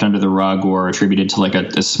can be swept under the rug or attributed to like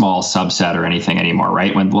a small subset or anything anymore,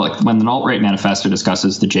 right? When the alt-right manifesto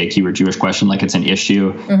discusses the JQ or Jewish question like it's an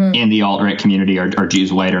issue in the alt-right community, are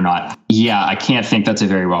Jews white or not? Yeah, I can't think that's a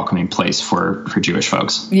very welcoming place for Jewish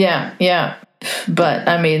folks. Yeah. But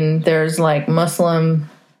I mean, there's like Muslim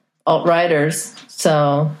alt-righters,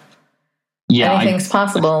 so anything's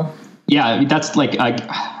possible. Yeah, that's like, I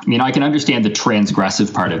can understand the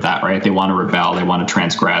transgressive part of that, right? They want to rebel, they want to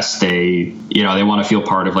transgress, they want to feel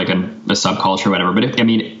part of like a subculture or whatever. But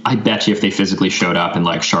I bet you if they physically showed up in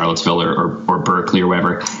like Charlottesville or Berkeley or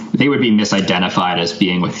wherever, they would be misidentified as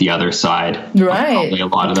being with the other side. Right. Probably a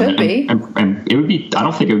lot of them. And it would be, I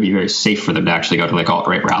don't think it would be very safe for them to actually go to like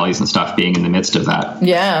alt-right rallies and stuff being in the midst of that.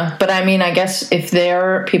 Yeah. But I guess if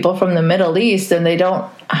they're people from the Middle East, then they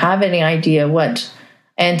don't have any idea what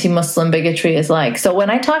anti-Muslim bigotry is like. So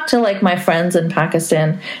when I talk to like my friends in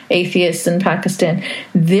Pakistan, atheists in Pakistan,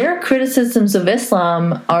 their criticisms of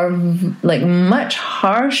Islam are like much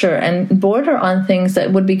harsher and border on things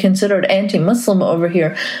that would be considered anti-Muslim over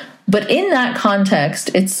here. But in that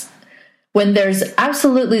context, it's when there's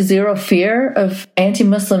absolutely zero fear of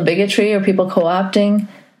anti-Muslim bigotry or people co-opting,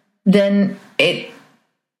 then it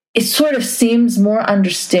sort of seems more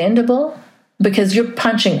understandable, because you're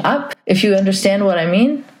punching up, if you understand what I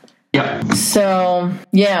mean. Yeah. So,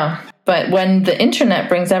 yeah. But when the internet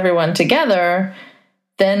brings everyone together,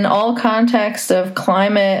 then all context of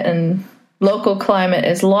climate and local climate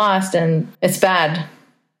is lost, and it's bad.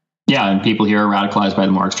 Yeah, and people here are radicalized by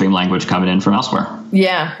the more extreme language coming in from elsewhere.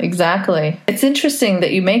 Yeah, exactly. It's interesting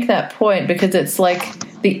that you make that point, because it's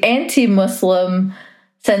like the anti-Muslim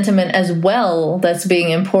sentiment as well that's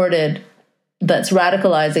being imported, that's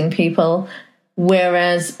radicalizing people.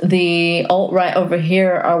 Whereas the alt-right over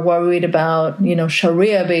here are worried about,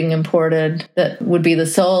 Sharia being imported. That would be the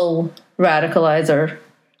sole radicalizer.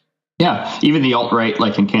 Yeah, even the alt-right,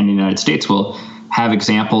 like in Canada and the United States, will have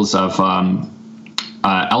examples of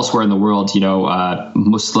elsewhere in the world,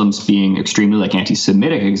 Muslims being extremely like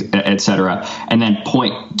anti-Semitic, etc., and then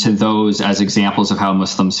point to those as examples of how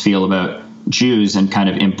Muslims feel about Jews and kind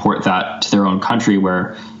of import that to their own country,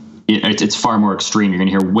 where it's far more extreme. You're going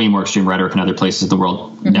to hear way more extreme rhetoric in other places in the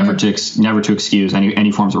world, never to excuse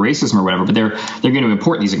any forms of racism or whatever. But they're going to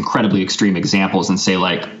import these incredibly extreme examples and say,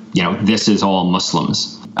 like, this is all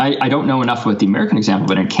Muslims. I don't know enough about the American example,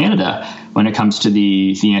 but in Canada, when it comes to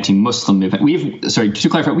the anti-Muslim movement, to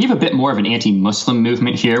clarify, we have a bit more of an anti-Muslim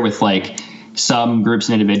movement here, with like some groups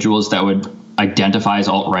and individuals that would identify as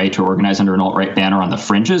alt-right or organize under an alt-right banner on the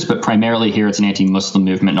fringes, but primarily here it's an anti-Muslim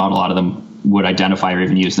movement. Not a lot of them would identify or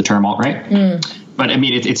even use the term alt-right. But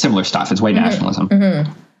it's similar stuff. It's white nationalism.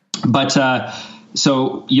 But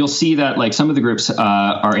So you'll see that like some of the groups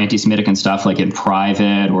are anti-Semitic and stuff like in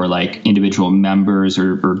private, or like individual members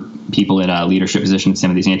or people in a leadership position in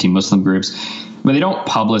some of these anti-Muslim groups, but they don't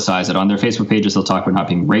publicize it. On their Facebook pages, they'll talk about not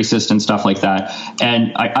being racist and stuff like that.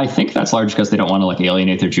 And I think that's largely because they don't want to like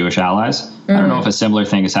alienate their Jewish allies. I don't know if a similar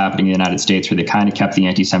thing is happening in the United States, where they kind of kept the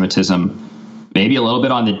anti-Semitism maybe a little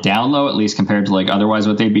bit on the down low, at least compared to like otherwise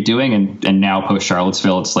what they'd be doing. And now post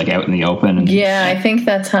Charlottesville, it's like out in the open. And, yeah, I think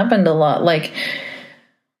that's happened a lot. Like,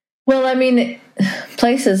 well, I mean,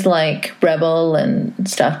 places like Rebel and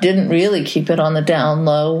stuff didn't really keep it on the down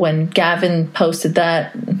low. When Gavin posted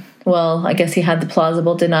that, well, I guess he had the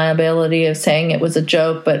plausible deniability of saying it was a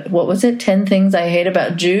joke, but what was it? 10 Things I Hate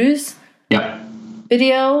About Jews? Yep.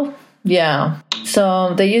 Video? Yeah.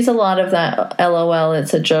 So they use a lot of that LOL,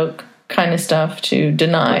 it's a joke kind of stuff to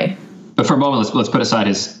deny. But for a moment, let's put aside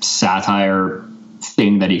his satire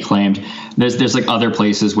thing that he claimed. There's like other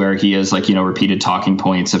places where he has like, repeated talking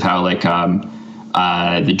points of how like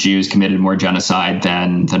the Jews committed more genocide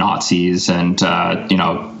than the Nazis and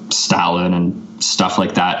Stalin and stuff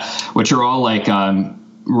like that, which are all like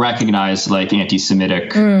recognized like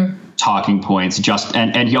anti-Semitic talking points.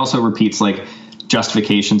 And he also repeats like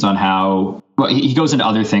justifications on how, well, he goes into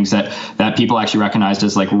other things that people actually recognized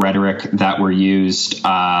as like rhetoric that were used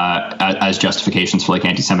as justifications for like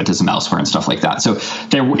anti-Semitism elsewhere and stuff like that. So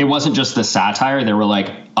it wasn't just the satire. There were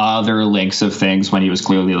like other links of things when he was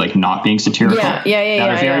clearly like not being satirical that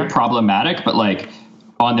are very problematic, but like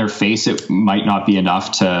on their face, it might not be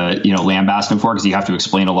enough to, lambast him for, because you have to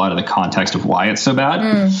explain a lot of the context of why it's so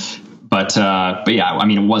bad. But yeah, I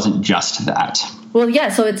mean, it wasn't just that. Well, yeah,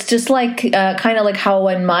 so it's just like kind of like how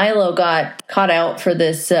when Milo got caught out for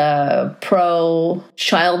this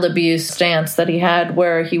pro-child abuse stance that he had,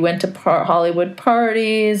 where he went to Hollywood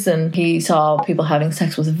parties and he saw people having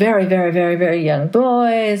sex with very, very, very, very young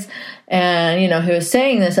boys. And, he was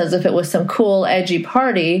saying this as if it was some cool, edgy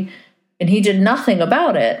party, and he did nothing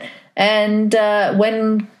about it. And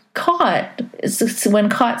when caught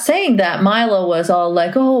saying that, Milo was all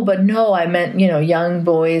like, oh, but no, I meant, young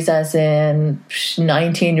boys as in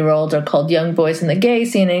 19-year-olds are called young boys in the gay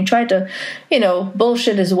scene. And he tried to,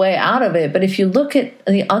 bullshit his way out of it. But if you look at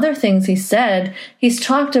the other things he said, he's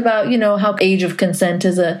talked about, how age of consent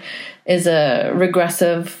is a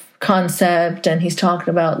regressive concept, and he's talking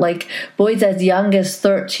about like boys as young as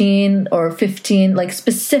 13 or 15, like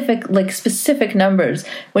specific numbers.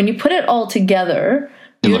 When you put it all together,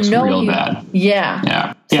 it looks real bad.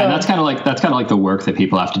 Yeah. So, that's kind of like the work that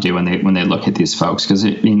people have to do when they look at these folks, because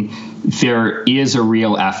there is a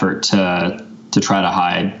real effort to try to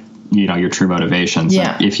hide your true motivations.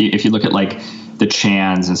 Yeah. If you look at like the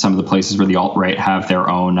Chans and some of the places where the alt-right have their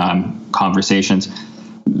own conversations,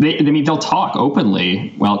 they'll talk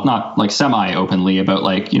openly, well, not like semi-openly, about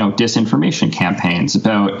like disinformation campaigns,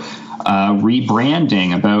 about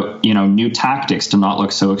rebranding, about new tactics to not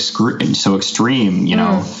look so extreme,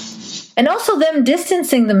 and also them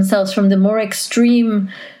distancing themselves from the more extreme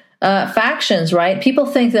factions, right? People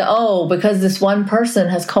think that because this one person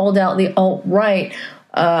has called out the alt-right,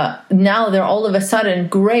 now they're all of a sudden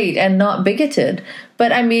great and not bigoted.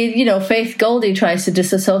 But I mean, Faith Goldy tries to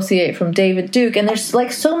disassociate from David Duke, and there's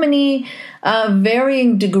like so many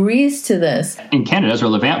varying degrees to this. In Canada, Ezra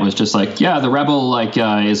Levant was just like, yeah, the Rebel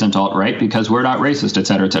isn't alt-right because we're not racist, et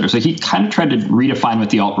cetera, et cetera. So he kind of tried to redefine what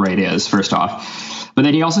the alt-right is, first off. But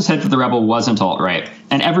then he also said that the Rebel wasn't alt-right.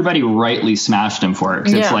 And everybody rightly smashed him for it.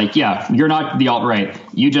 Because it's like, yeah, you're not the alt-right.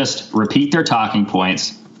 You just repeat their talking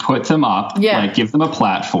points, put them up, like give them a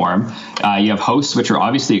platform. You have hosts which are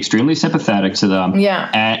obviously extremely sympathetic to them. Yeah.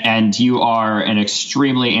 And you are an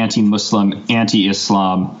extremely anti-Muslim,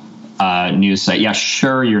 anti-Islam news site. Yeah,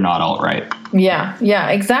 sure, you're not alt-right. Yeah,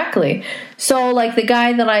 exactly. So like the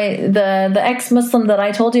guy that the ex-Muslim that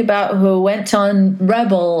I told you about, who went on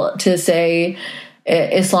Rebel to say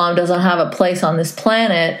Islam doesn't have a place on this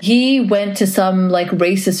planet, he went to some like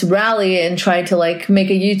racist rally and tried to like make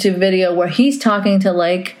a YouTube video where he's talking to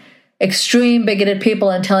like extreme bigoted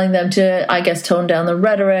people and telling them to, I guess, tone down the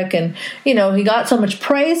rhetoric. And, he got so much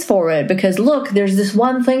praise for it because, look, there's this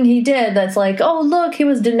one thing he did that's like, oh, look, he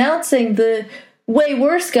was denouncing the way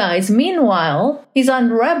worse guys. Meanwhile, he's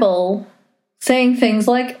on Rebel saying things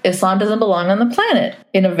like Islam doesn't belong on the planet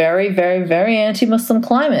in a very, very, very anti-Muslim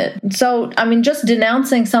climate. So, I mean, just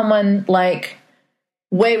denouncing someone like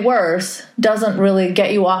way worse doesn't really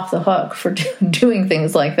get you off the hook for doing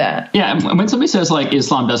things like that. Yeah, when somebody says like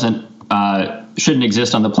Islam shouldn't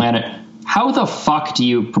exist on the planet, how the fuck do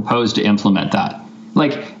you propose to implement that?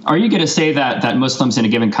 like, are you going to say that Muslims in a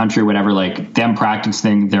given country, whatever, like them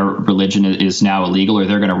practicing their religion is now illegal, or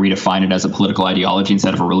they're going to redefine it as a political ideology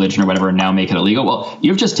instead of a religion or whatever, and now make it illegal? Well,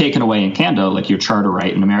 you've just taken away in Canada, like your charter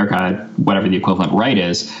right, in America, whatever the equivalent right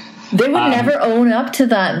is. They would never own up to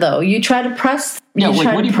that, though. You try to press. Yeah,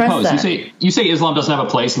 like, what do you propose? You say Islam doesn't have a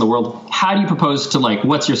place in the world. How do you propose to, like,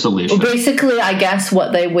 what's your solution? Well, basically, I guess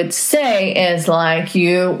what they would say is, like,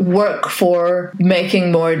 you work for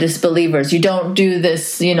making more disbelievers. You don't do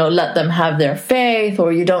this, let them have their faith,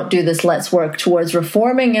 or you don't do this, let's work towards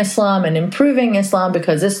reforming Islam and improving Islam,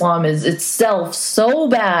 because Islam is itself so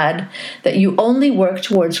bad that you only work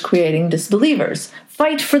towards creating disbelievers.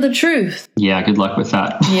 Fight for the truth. Yeah, good luck with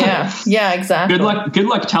that. Yeah, exactly. Good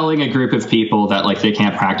luck telling a group of people that, like, they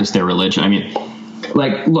can't practice their religion. I mean,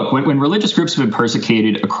 like, look, when religious groups have been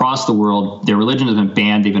persecuted across the world, their religion has been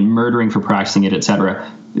banned, they've been murdering for practicing it,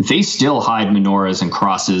 etc. They still hide menorahs and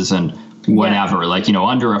crosses and whatever, like,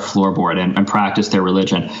 under a floorboard and practice their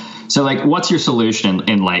religion. So, like, what's your solution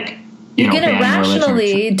in like, you can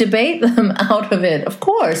rationally debate them out of it, of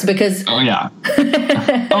course, because... Oh, yeah.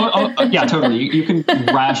 Yeah, totally. You can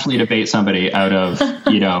rationally debate somebody out of,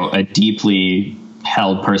 a deeply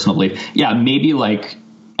held personal belief. Yeah, maybe, like,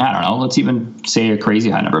 I don't know, let's even say a crazy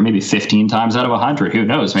high number, maybe 15 times out of 100. Who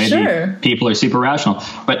knows? Maybe people are super rational.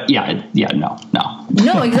 But no.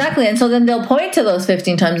 No, exactly. And so then they'll point to those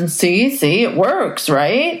 15 times and see, it works,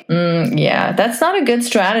 right? Yeah, that's not a good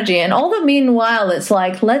strategy. And all the meanwhile, it's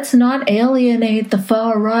like, let's not alienate the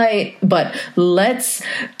far right, but let's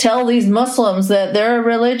tell these Muslims that their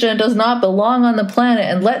religion does not belong on the planet,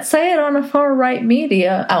 and let's say it on a far right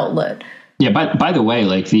media outlet. Yeah, by the way,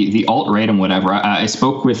 like the alt-right and whatever, I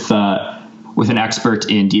spoke with an expert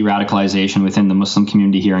in de-radicalization within the Muslim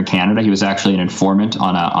community here in Canada. He was actually an informant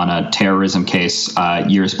on a terrorism case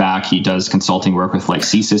years back. He does consulting work with, like,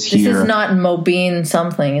 CSIS here. This is not Mobeen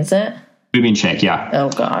something, is it? Mobeen Sheikh, yeah. Oh,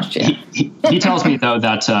 gosh, yeah. He tells me, though,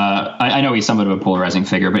 that I know he's somewhat of a polarizing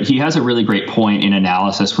figure, but he has a really great point in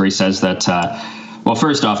analysis where he says that, well,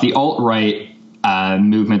 first off, the alt-right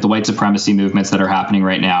movement, the white supremacy movements that are happening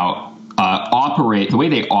right now, the way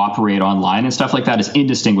they operate online and stuff like that is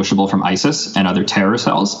indistinguishable from ISIS and other terror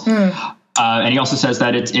cells. And he also says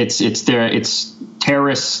that it's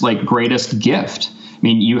terrorists' like greatest gift. I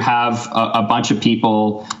mean, you have a bunch of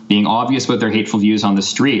people being obvious about their hateful views on the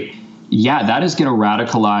street. Yeah, that is going to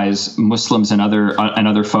radicalize Muslims and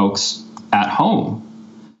other folks at home.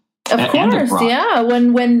 Of course, yeah.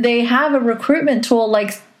 When they have a recruitment tool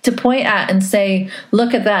like to point at and say,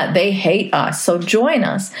 look at that, they hate us, so join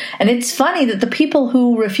us. And it's funny that the people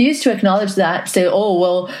who refuse to acknowledge that say, oh,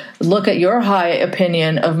 well, look at your high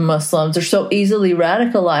opinion of Muslims, they're so easily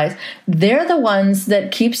radicalized. They're the ones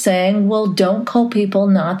that keep saying, well, don't call people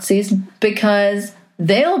Nazis because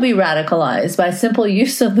they'll be radicalized by simple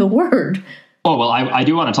use of the word. Oh, well, I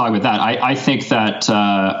do want to talk about that. I think that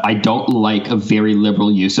I don't like a very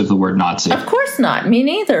liberal use of the word Nazi. Of course not. Me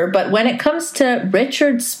neither. But when it comes to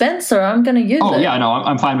Richard Spencer, I'm going to use it. Oh, yeah, no,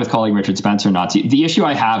 I'm fine with calling Richard Spencer Nazi. The issue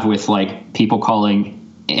I have with, like, people calling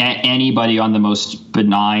anybody on the most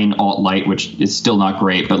benign alt-right, which is still not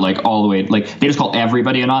great, but, like, all the way, like, they just call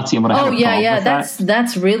everybody a Nazi. And what I have a problem with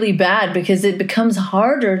that's really bad, because it becomes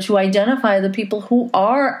harder to identify the people who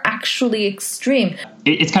are actually extreme.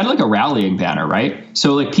 It's kind of like a rallying banner, right?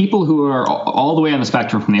 So, like, people who are all the way on the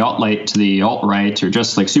spectrum from the alt-right to the alt-right, or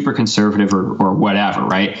just, like, super conservative or whatever,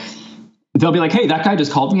 right? They'll be like, hey, that guy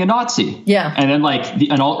just called me a Nazi. Yeah. And then, like,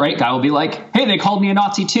 an alt-right guy will be like, hey, they called me a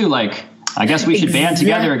Nazi too. Like, I guess we should band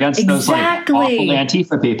together against those, like, awful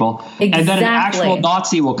Antifa people. Exactly. And then an actual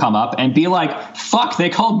Nazi will come up and be like, fuck, they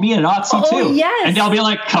called me a Nazi too. Yes. And they'll be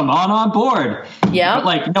like, come on board. Yeah.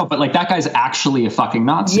 But that guy's actually a fucking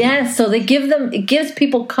Nazi. Yes, so it gives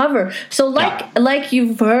people cover. So like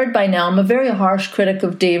you've heard by now, I'm a very harsh critic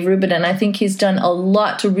of Dave Rubin, and I think he's done a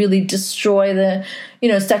lot to really destroy the,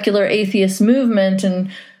 secular atheist movement and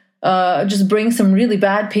just bring some really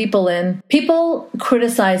bad people in. People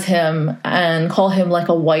criticize him and call him like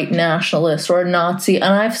a white nationalist or a Nazi,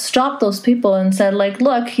 and I've stopped those people and said, like,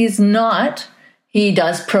 look, he's not. He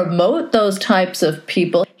does promote those types of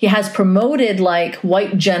people. He has promoted, like,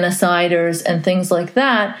 white genociders and things like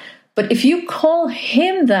that. But if you call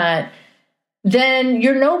him that, then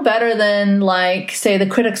you're no better than, like, say, the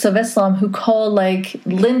critics of Islam who call, like,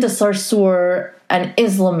 Linda Sarsour an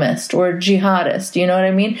Islamist or a jihadist. You know what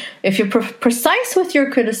I mean? If you're precise with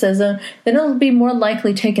your criticism, then it'll be more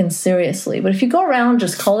likely taken seriously. But if you go around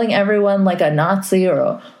just calling everyone like a Nazi or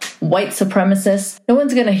a white supremacist, no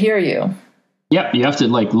one's going to hear you. Yep, you have to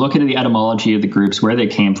like look into the etymology of the groups, where they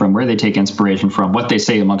came from, where they take inspiration from, what they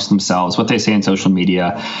say amongst themselves, what they say in social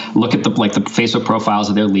media. Look at the Facebook profiles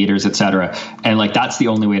of their leaders, etc. And like that's the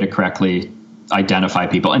only way to correctly identify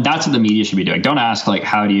people. And that's what the media should be doing. Don't ask like,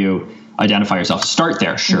 how do you identify yourself? Start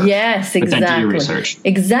there, sure. Yes, exactly. But then do your research.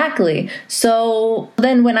 Exactly. So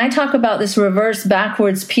then when I talk about this reverse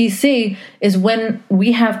backwards PC is when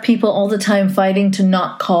we have people all the time fighting to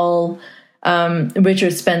not call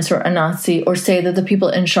Richard Spencer a Nazi, or say that the people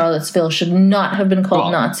in Charlottesville should not have been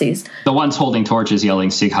called Nazis. The ones holding torches yelling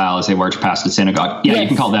Sieg Heil as they march past the synagogue. Yeah, yes. You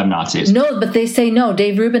can call them Nazis. No, but they say no.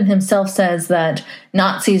 Dave Rubin himself says that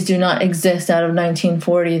Nazis do not exist out of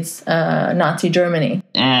 1940s Nazi Germany.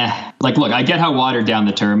 Like, look, I get how watered down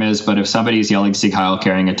the term is, but if somebody's yelling Sieg Heil,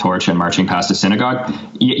 carrying a torch, and marching past a synagogue,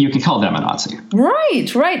 you can call them a Nazi.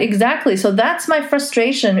 Right, exactly. So that's my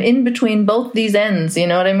frustration in between both these ends, you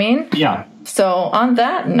know what I mean? Yeah. So on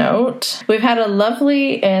that note, we've had a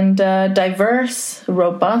lovely and diverse,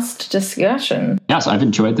 robust discussion. Yes, I've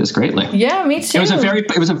enjoyed this greatly. Yeah, me too.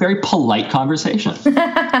 It was a very polite conversation.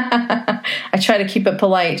 I try to keep it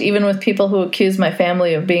polite, even with people who accuse my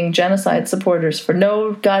family of being genocide supporters for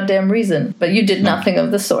no goddamn reason. But you did nothing of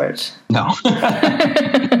the sort. No.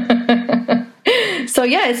 So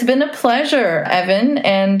yeah, it's been a pleasure, Evan,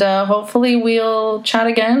 and hopefully we'll chat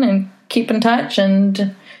again and keep in touch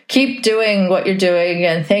and keep doing what you're doing,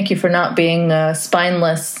 and thank you for not being a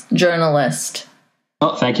spineless journalist.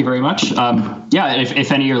 Well, thank you very much.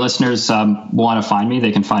 If any of your listeners want to find me,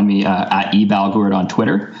 they can find me at eBalgourt on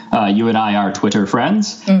Twitter. You and I are Twitter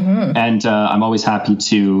friends, and I'm always happy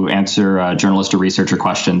to answer journalist or researcher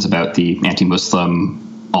questions about the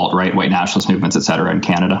anti-Muslim, alt-right, white nationalist movements, etc. in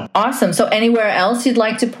Canada. Awesome. So anywhere else you'd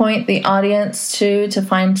like to point the audience to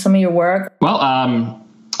find some of your work? Well,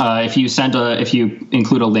 if you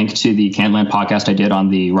include a link to the Canadaland podcast I did on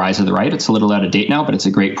the rise of the right, it's a little out of date now, but it's a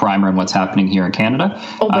great primer on what's happening here in Canada.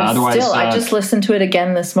 Oh, but still, I just listened to it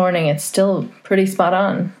again this morning. It's still pretty spot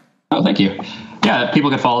on. Oh, thank you. Yeah, people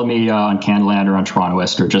can follow me on Canadaland or on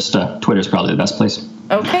Torontoist, or just Twitter's probably the best place.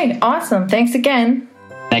 Okay, awesome. Thanks again.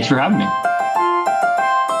 Thanks for having me.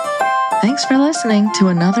 Thanks for listening to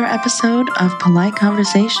another episode of Polite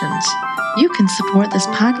Conversations. You can support this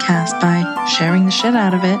podcast by sharing the shit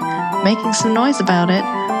out of it, making some noise about it,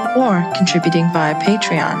 or contributing via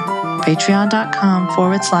Patreon.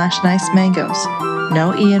 Patreon.com/nicemangoes.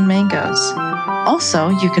 No E in mangoes. Also,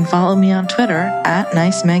 you can follow me on Twitter at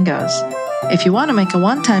nicemangoes. If you want to make a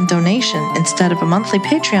one-time donation instead of a monthly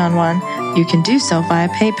Patreon one, you can do so via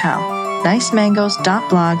PayPal.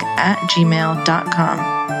 nicemangoes.blog@gmail.com.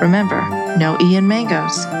 Remember, no E in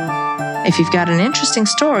mangoes. If you've got an interesting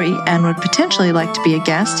story and would potentially like to be a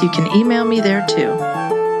guest, you can email me there too.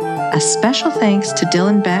 A special thanks to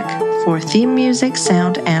Dylan Beck for theme music,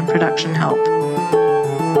 sound, and production help.